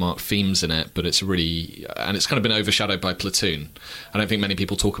trademark themes in it, but it's and it's kind of been overshadowed by Platoon. I don't think many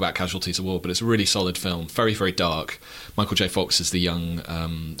people talk about Casualties of War, but it's a really solid film, very, very dark. Michael J. Fox is the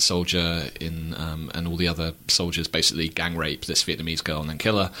young soldier and all the other soldiers basically gang rape this Vietnamese girl and then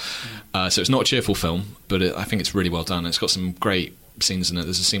kill her. So it's not a cheerful film, but I think it's really well done. It's got some great scenes in it.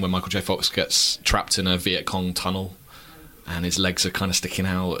 There's a scene where Michael J. Fox gets trapped in a Viet Cong tunnel and his legs are kind of sticking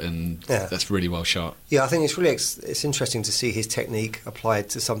out, and that's really well shot. Yeah, I think it's really it's interesting to see his technique applied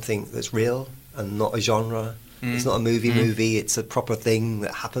to something that's real and not a genre. It's not a movie, it's a proper thing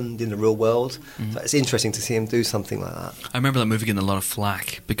that happened in the real world. So it's interesting to see him do something like that. I remember that movie getting a lot of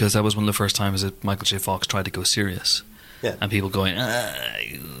flack because that was one of the first times that Michael J. Fox tried to go serious. Yeah. And people going,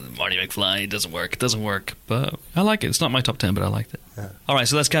 Marty McFly, it doesn't work. But I like it. It's not my top 10, but I liked it. Yeah. All right,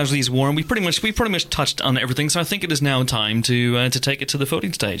 so that's Casualties of War, and we pretty much touched on everything. So I think it is now time to take it to the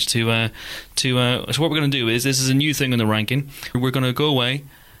voting stage. So what we're going to do is, this is a new thing in the ranking. We're going to go away,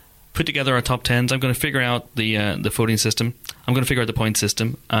 put together our top 10s. I'm going to figure out the voting system. I'm going to figure out the point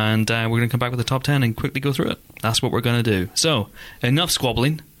system, and we're going to come back with the top 10 and quickly go through it. That's what we're going to do. So enough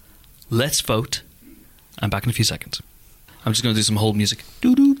squabbling. Let's vote. I'm back in a few seconds. I'm just going to do some hold music.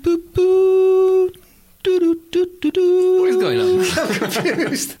 Doo-doo-boo-boo. What is going on? I'm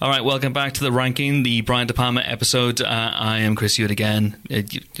confused. All right, welcome back to the ranking, the Brian De Palma episode. I am Chris Hewitt again.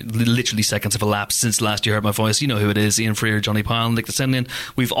 Literally seconds have elapsed since last you heard my voice. You know who it is: Ian Freer, Johnny Pile, Nick the Semlyen.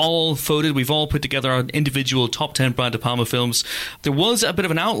 We've all voted. We've all put together our individual top 10 Brian De Palma films. There was a bit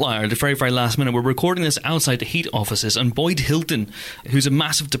of an outlier at the very, very last minute. We're recording this outside the Heat offices, and Boyd Hilton, who's a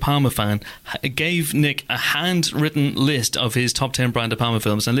massive De Palma fan, gave Nick a handwritten list of his top 10 Brian De Palma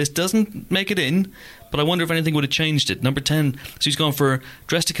films, and the list doesn't make it in, but I wonder if anything would have changed it. Number 10, so he's gone for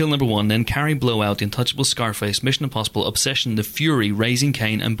Dressed to Kill number 1, then Carrie, Blowout, The Untouchable, Scarface, Mission Impossible, Obsession, The Fury, Raising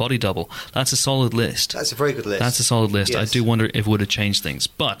Cain, and Body Double. That's a solid list. That's a very good list. That's a solid list. Yes. I do wonder if it would have changed things.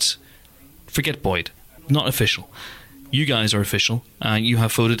 But forget Boyd. Not official. You guys are official. You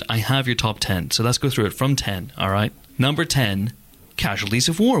have voted. I have your top 10. So let's go through it from 10, all right? Number 10, Casualties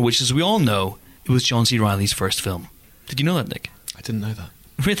of War, which, as we all know, it was John C. Reilly's first film. Did you know that, Nick? I didn't know that.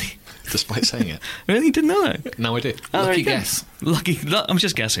 Really? Despite saying it. Really? Didn't know that? Now I do. Lucky guess. Lucky. I'm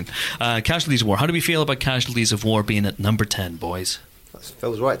just guessing. Casualties of War. How do we feel about Casualties of War being at number 10, boys? That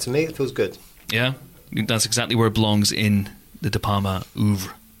feels right to me. It feels good. Yeah? That's exactly where it belongs in the De Palma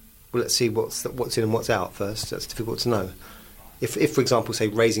oeuvre. Well, let's see what's in and what's out first. That's difficult to know. If for example, say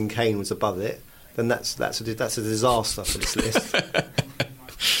Raising Cain was above it, then that's a disaster for this list.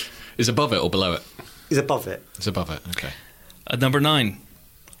 Is above it or below it? Is above it. It's above it, okay. At number 9,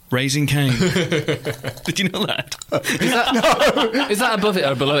 Raising Cain. Did you know that? Is that above it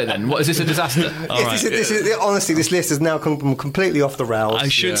or below it then? What, is this a disaster? All right. Honestly, this list has now come completely off the rails. I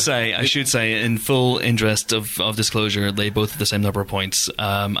should say, in full interest of disclosure, they both have the same number of points.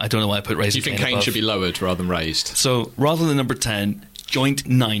 I don't know why I put Raising Cain. You think Cain above. should be lowered rather than raised? So rather than number 10, joint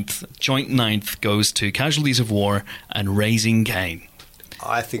ninth goes to Casualties of War and Raising Cain.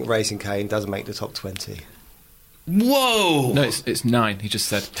 I think Raising Cain doesn't make the top 20. Whoa! No, it's 9. He just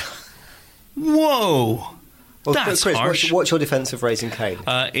said. Whoa! Well, That's Chris, harsh. what's your defence of Raising Cain?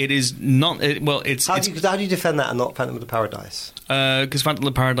 It is not. It's How do you defend that and not Phantom of the Paradise? because Phantom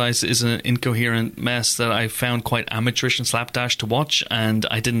of the Paradise is an incoherent mess that I found quite amateurish and slapdash to watch, and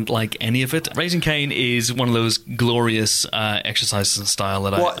I didn't like any of it. Raising Cain is one of those glorious exercises in style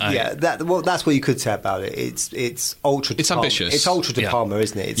that that's what you could say about it. It's ultra. It's ambitious. It's ultra De Palma,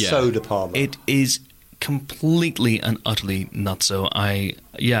 isn't it? It's so De Palma. It is completely and utterly nutso. I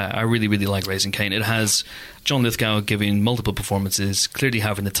really, really like Raising Cain. It has John Lithgow giving multiple performances, clearly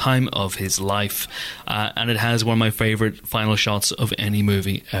having the time of his life, and it has one of my favourite final shots of any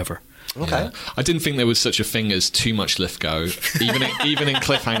movie ever. Okay. Yeah. I didn't think there was such a thing as too much Lithgow, even in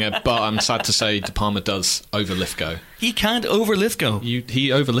Cliffhanger, but I'm sad to say De Palma does over Lithgow. He can't over Lithgow.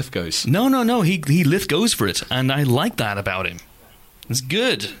 He over Lithgows. No, he Lithgows for it, and I like that about him. It's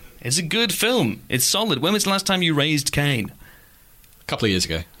good. It's a good film. It's solid. When was the last time you raised Cain? A couple of years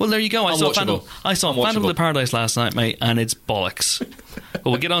ago. Well, there you go. I saw Phantom of the Paradise last night, mate, and it's bollocks.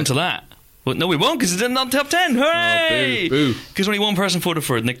 Well, we'll get on to that. But no, we won't, because it's in the top 10. Hooray! Oh, boo. Because only one person voted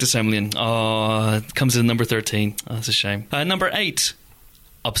for it, Nick de Semlyen. Oh, it comes in number 13. Oh, that's a shame. Number 8,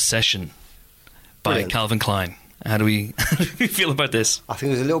 Obsession by Brilliant. Calvin Klein. How do we feel about this? I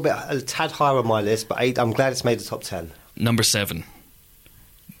think it was a tad higher on my list, but 8. I'm glad it's made the top 10. Number 7,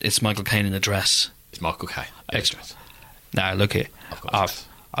 it's Michael Caine in a dress. It's Michael Caine. Extra. Now, look here.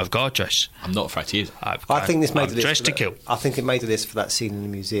 I've got a dress. I'm not afraid to use it. I think this made the list. Dressed to kill. I think it made the list for that scene in the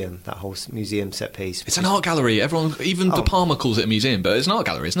museum, that whole museum set piece. It's an art gallery. Everyone, even De Palma calls it a museum, but it's an art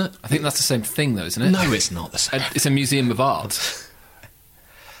gallery, isn't it? I think that's the same thing, though, isn't it? No, it's not the same. It's a museum of art.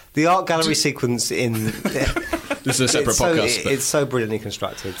 The art gallery sequence in This is a separate podcast. It's so brilliantly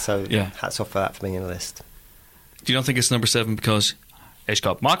constructed. So Yeah. hats off for that for me in the list. Do you not think it's number 7 because it's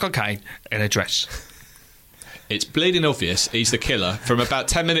got Michael Caine in a dress? It's bleeding obvious he's the killer from about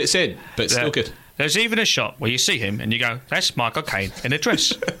 10 minutes in, but it's still good. There's even a shot where you see him and you go, that's Michael Caine in a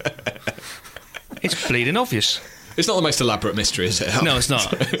dress. It's bleeding obvious. It's not the most elaborate mystery, is it? No, it's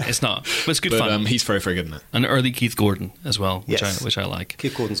not. It's not. But it's good fun. He's very, very good in it. And early Keith Gordon as well, Yes. which I like.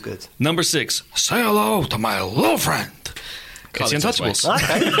 Keith Gordon's good. Number 6, Say Hello to My Little Friend. It's the Untouchables.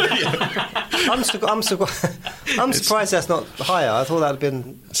 Okay. I'm surprised that's not higher. I thought that would have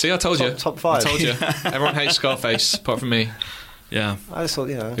been. See, I told you. Top 5. I told you. Everyone hates Scarface, apart from me. Yeah. I just thought,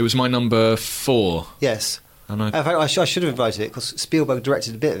 It was my number 4. Yes. And I In fact, I should have invited it because Spielberg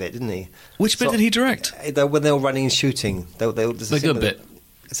directed a bit of it, didn't he? Which bit did he direct? When they were running and shooting. The good bit.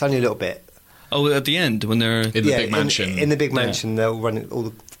 It's only a little bit. Oh, at the end when they're... in the big mansion. In the big mansion, they were running, all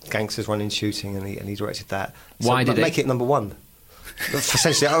the gangsters running shooting, and he directed that. Why did make it number 1?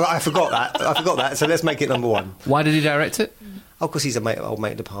 Essentially, I forgot that. So let's make it number 1. Why did he direct it? Oh, because he's old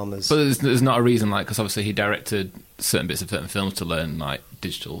mate of De Palma's. But there's not a reason, like, because obviously he directed certain bits of certain films to learn, like,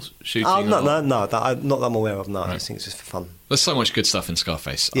 digital shooting. Oh, no, not that I'm aware of. No, I just think it's just for fun. There's so much good stuff in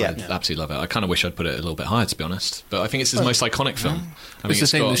Scarface. Yeah. I absolutely love it. I kind of wish I'd put it a little bit higher, to be honest. But I think it's his most iconic film. I It's the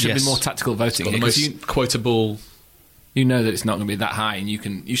thing, there should yes. be more tactical voting. got the Because most quotable... you know that it's not going to be that high, and you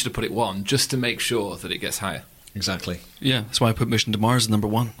should have put it 1 just to make sure that it gets higher. Exactly. Yeah, that's why I put Mission to Mars as number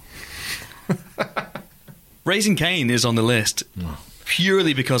 1. Raising Cain is on the list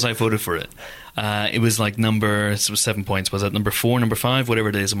purely because I voted for it. It was like it was 7 points. Was it number 4, number 5, whatever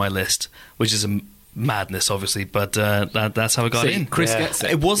it is on my list, which is a madness, obviously. But that's how it got in. Chris gets it.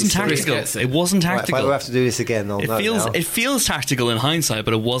 It wasn't tactical. It wasn't Right, tactical. if I have to do this again, It feels tactical in hindsight,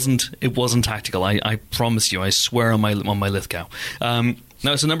 but it wasn't tactical. I promise you. I swear on my Lithgow.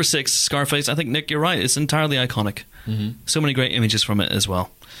 No, so number 6, Scarface. I think, Nick, you're right. It's entirely iconic. Mm-hmm. So many great images from it as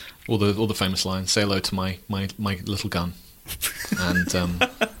well. All the famous lines. Say hello to my little gun. And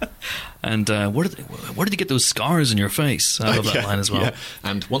And where did you get those scars in your face? I love that line as well. Yeah.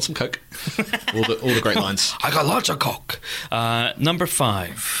 And want some Coke? all the great lines. I got lots of Coke. Number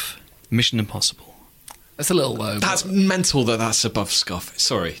 5, Mission Impossible. That's a little low. That's mental that's above Scarface.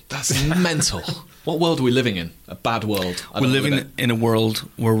 Sorry, that's mental. What world are we living in? A bad world. We're living in a world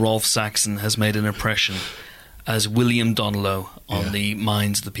where Rolf Saxon has made an impression as William Donlow on the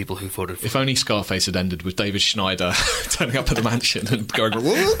minds of the people who voted for him. If only Scarface had ended with David Schneider turning up at the mansion and going,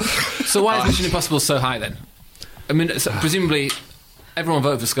 "What?" So why is Mission Impossible so high then? I mean, presumably everyone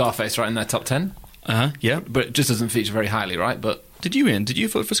voted for Scarface, right, in their top 10? Yeah. But it just doesn't feature very highly, right? But Did you, Ian? Did you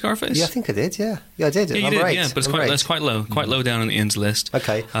vote for Scarface? Yeah, I think I did. Yeah, I did. Yeah, you Number did. 8. Yeah, but Number 8. that's quite low down on the Ian's list.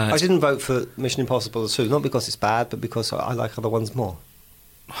 Okay, I didn't vote for Mission Impossible 2, not because it's bad, but because I like other ones more.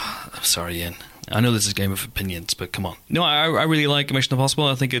 I'm sorry, Ian. I know this is a game of opinions, but come on. No, I really like Mission Impossible.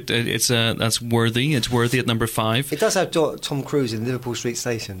 I think that's worthy. It's worthy at number 5. It does have Tom Cruise in Liverpool Street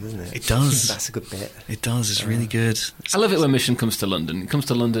Station, doesn't it? It does. That's a good bit. It does. It's really good. I love it when Mission comes to London. It comes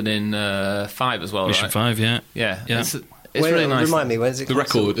to London in 5 as well, Mission right? 5, yeah. Yeah. Yeah. It's really nice. Remind me, when's it? The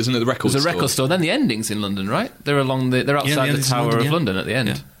record, isn't it? The record. There's a record store. Then the ending's in London, right? They're outside the Tower of London at the end.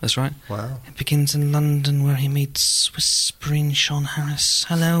 Yeah, that's right. Wow. It begins in London, where he meets whispering Sean Harris.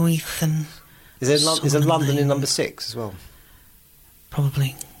 Hello, Ethan. Is there London in number 6 as well?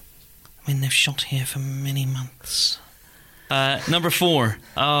 Probably. I mean, they've shot here for many months. Number 4.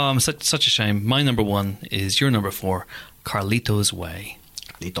 Oh, such a shame. My number 1 is your number 4, Carlito's Way.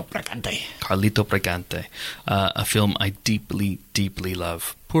 Carlito Brigante. A film I deeply, deeply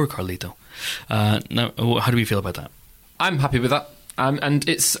love. Poor Carlito. Now, how do we feel about that? I'm happy with that. And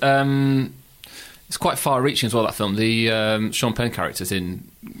it's quite far-reaching as well, that film. The Sean Penn character's in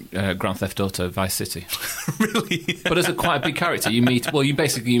Grand Theft Auto Vice City. Really? But as quite a big character, you meet a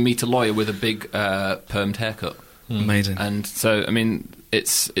lawyer with a big permed haircut. Amazing. And so, I mean,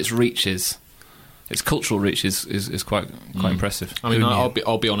 its reach is... Its cultural reach is quite impressive. I mean,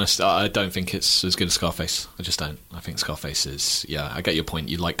 I'll be honest. I don't think it's as good as Scarface. I just don't. I think Scarface is. Yeah, I get your point.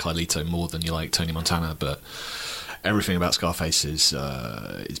 You like Carlito more than you like Tony Montana, but everything about Scarface is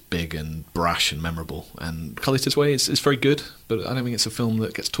big and brash and memorable. And Carlito's Way is very good, but I don't think it's a film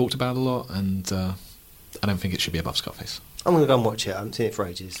that gets talked about a lot. And I don't think it should be above Scarface. I'm going to go and watch it. I haven't seen it for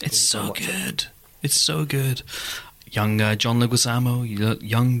ages. It's so good. It's so good. Young John Leguizamo,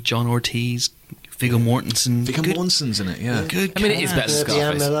 young John Ortiz. Viggo Mortensen. Viggo Mortensen's in it, yeah. Good. I mean, it is better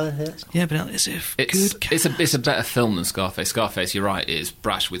than Scarface. Yeah, but it's a good cast. It's a better film than Scarface. Scarface, you're right, is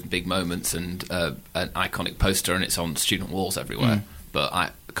brash with big moments and an iconic poster, and it's on student walls everywhere. But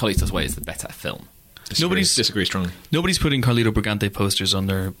Carlito's Way is the better film. Disagree strongly. Nobody's putting Carlito Brigante posters on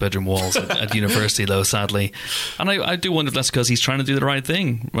their bedroom walls at university, though, sadly. And I do wonder if that's because he's trying to do the right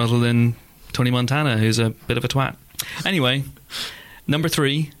thing, rather than Tony Montana, who's a bit of a twat. Anyway, number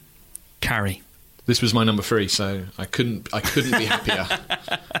 3, Carrie. This was my number 3, so I couldn't be happier.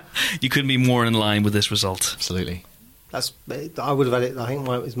 You couldn't be more in line with this result. Absolutely. I would have had it. I think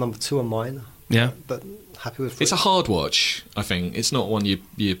it was number 2 on mine. Yeah, but happy with. 3. It's a hard watch. I think it's not one you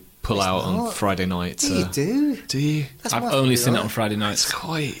pull out on Friday night. You do? Do you? I've only seen it on Friday nights.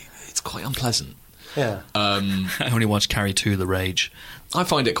 It's quite unpleasant. Yeah. I only watched Carrie 2: The Rage. I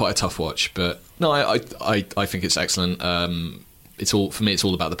find it quite a tough watch, but no, I think it's excellent. It's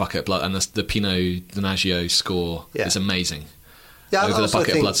all about the bucket of blood, and the Pinot Donaggio score is amazing. Yeah, over the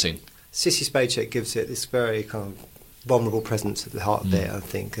bucket of blood scene. Sissy Spacek gives it this very kind of vulnerable presence at the heart of it, I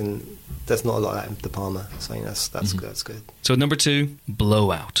think, and there's not a lot of that in De Palma. So that's good. That's good. So number 2,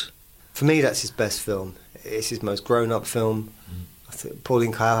 Blowout. For me, that's his best film. It's his most grown-up film. I think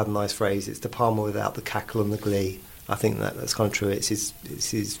Pauline Kael had a nice phrase. It's De Palma without the cackle and the glee. I think that's kind of true. It's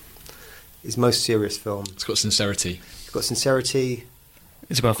his most serious film. It's got sincerity. It's got sincerity.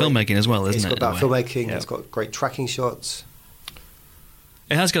 It's about filmmaking as well, isn't it? It's about filmmaking. Yeah. It's got great tracking shots.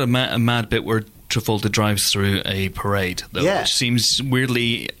 It has got a mad bit where Travolta drives through a parade, though, which seems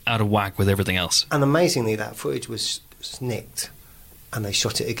weirdly out of whack with everything else. And amazingly, that footage was nicked, and they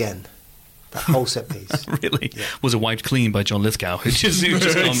shot it again. That whole set piece. Really? Yeah. Was it wiped clean by John Lithgow, who just threw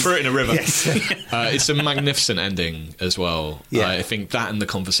it in a river. Yes. It's a magnificent ending as well. Yeah. I think that and The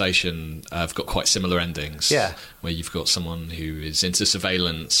Conversation have got quite similar endings. Yeah. Where you've got someone who is into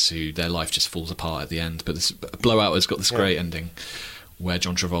surveillance, who their life just falls apart at the end. But this Blowout has got this great ending where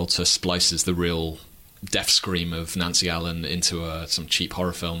John Travolta splices the real death scream of Nancy Allen into some cheap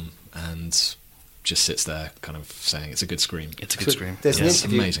horror film and just sits there kind of saying it's a good scream. It's a good scream. There's an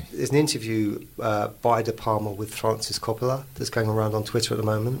interview, amazing. There's an interview by De Palma with Francis Coppola that's going around on Twitter at the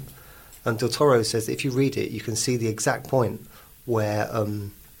moment, and Del Toro says that if you read it, you can see the exact point where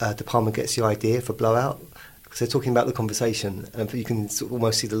De Palma gets the idea for Blowout. because they're talking about the conversation, and you can sort of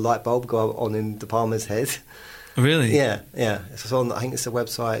almost see the light bulb go on in De Palma's head. Really? Yeah. It's on. I think it's the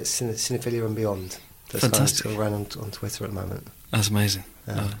website Cinephilia and Beyond. That's Fantastic. Kind of around on Twitter at the moment. That's amazing.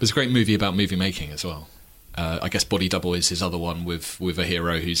 There's a great movie about movie making as well. I guess Body Double is his other one with a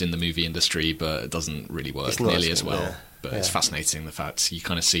hero who's in the movie industry, but it doesn't really work nearly as well. Yeah. But it's fascinating, the fact you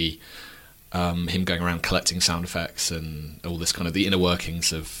kind of see him going around collecting sound effects and all this kind of the inner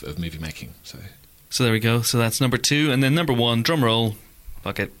workings of movie making. So there we go. So that's number 2. And then number 1, drum roll,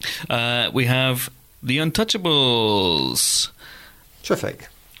 fuck it. We have The Untouchables. Terrific.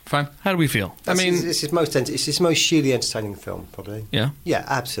 Fine. How do we feel? It's his most sheerly entertaining film, probably. Yeah? Yeah,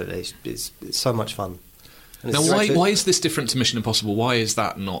 absolutely. It's so much fun. And Now, it's why is this different to Mission Impossible? Why is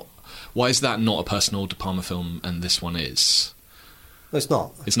that not a personal De Palma film, and this one is? No, it's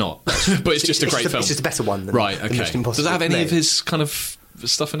not. It's not, but it's just a great film. It's just a better one than right. than Okay. Mission Impossible. Does it have any of his kind of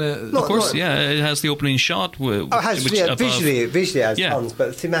stuff in it? Of course, yeah. It has the opening shot. It has, visually it has tons,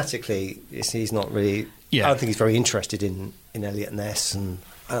 but thematically, he's not really. Yeah. I don't think he's very interested in Elliot Ness, and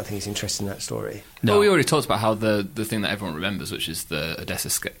I don't think he's interested in that story. No. Well, we already talked about how the thing that everyone remembers, which is the Odessa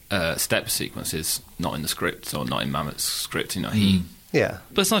step sequence, is not in the script or not in Mamet's script. He. Yeah,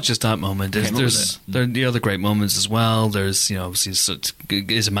 But it's not just that moment. There's the other great moments as well. There's, obviously,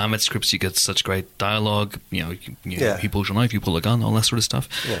 is a Mamet scripts, you get such great dialogue. People your knife, you pull a gun, all that sort of stuff.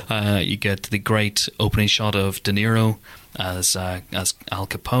 Yeah. You get the great opening shot of De Niro as Al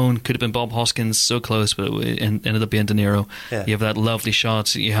Capone. Could have been Bob Hoskins, so close, but it ended up being De Niro. Yeah. You have that lovely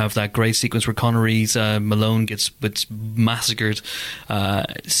shot. You have that great sequence where Connery's Malone gets massacred.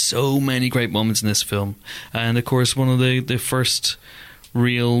 So many great moments in this film, and of course, one of the first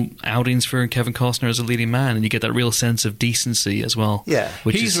real outings for Kevin Costner as a leading man, and you get that real sense of decency as well. Yeah,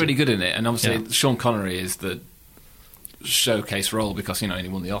 he's really good in it, and obviously Sean Connery is the showcase role because he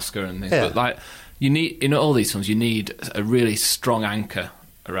won the Oscar and things. Yeah. But you need in all these films, you need a really strong anchor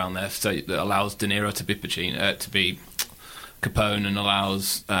around there that allows De Niro to be to be Capone, and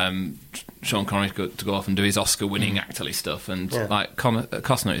allows Sean Connery to go off and do his Oscar-winning actorly stuff, and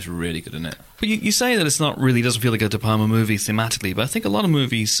Costner is really good in it. But you say that it's not really doesn't feel like a De Palma movie thematically, but I think a lot of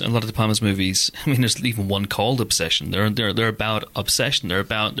De Palma's movies. I mean, there's even one called Obsession. They're about obsession. They're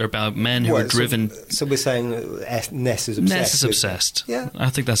about men who are driven. So we're saying Ness is obsessed. Ness is obsessed. Yeah, I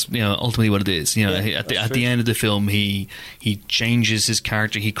think that's ultimately what it is. At the end of the film, he changes his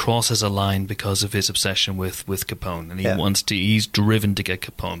character. He crosses a line because of his obsession with Capone, and he's driven to get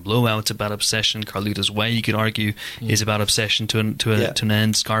Capone. Blowout's about obsession. Carlito's Way, you could argue, is about obsession to an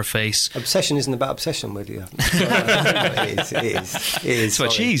end. Scarface. Obsession isn't about obsession, would you? It is. It's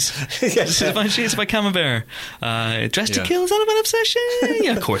about cheese. It's about cheese. It's about camembert. Dressed to Kill is that about obsession?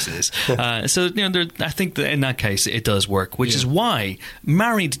 Yeah, of course it is. So I think that in that case it does work, which is why,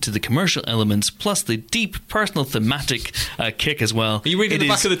 married to the commercial elements plus the deep personal thematic kick as well. Are you reading the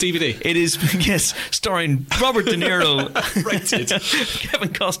back of the DVD? It is, yes, starring Robert De Niro, Rated. Kevin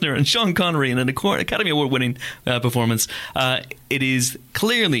Costner, and Sean Connery in an Academy Award-winning performance. It is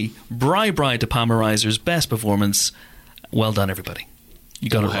clearly Bri Bri De Palma-Reiser's best performance. Well done, everybody. You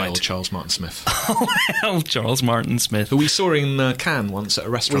got it right. Charles Martin Smith. Charles Martin Smith. Who we saw in Cannes once at a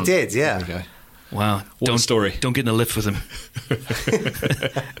restaurant. We did, yeah. Okay. Wow. What a story. Don't get in a lift with him.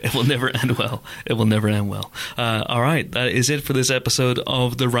 It will never end well. It will never end well. All right. That is it for this episode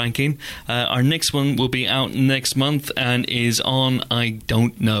of The Ranking. Our next one will be out next month and is on, I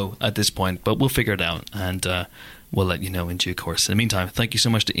don't know at this point, but we'll figure it out and we'll let you know in due course. In the meantime, thank you so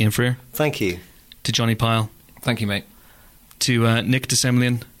much to Ian Freer. Thank you. To Johnny Pile. Thank you, mate. To Nick de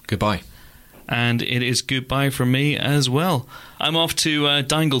Semlyen. Goodbye. And it is goodbye from me as well. I'm off to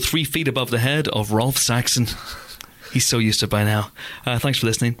dangle 3 feet above the head of Rolf Saxon. He's so used to it by now. Thanks for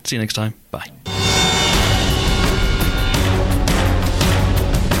listening. See you next time. Bye.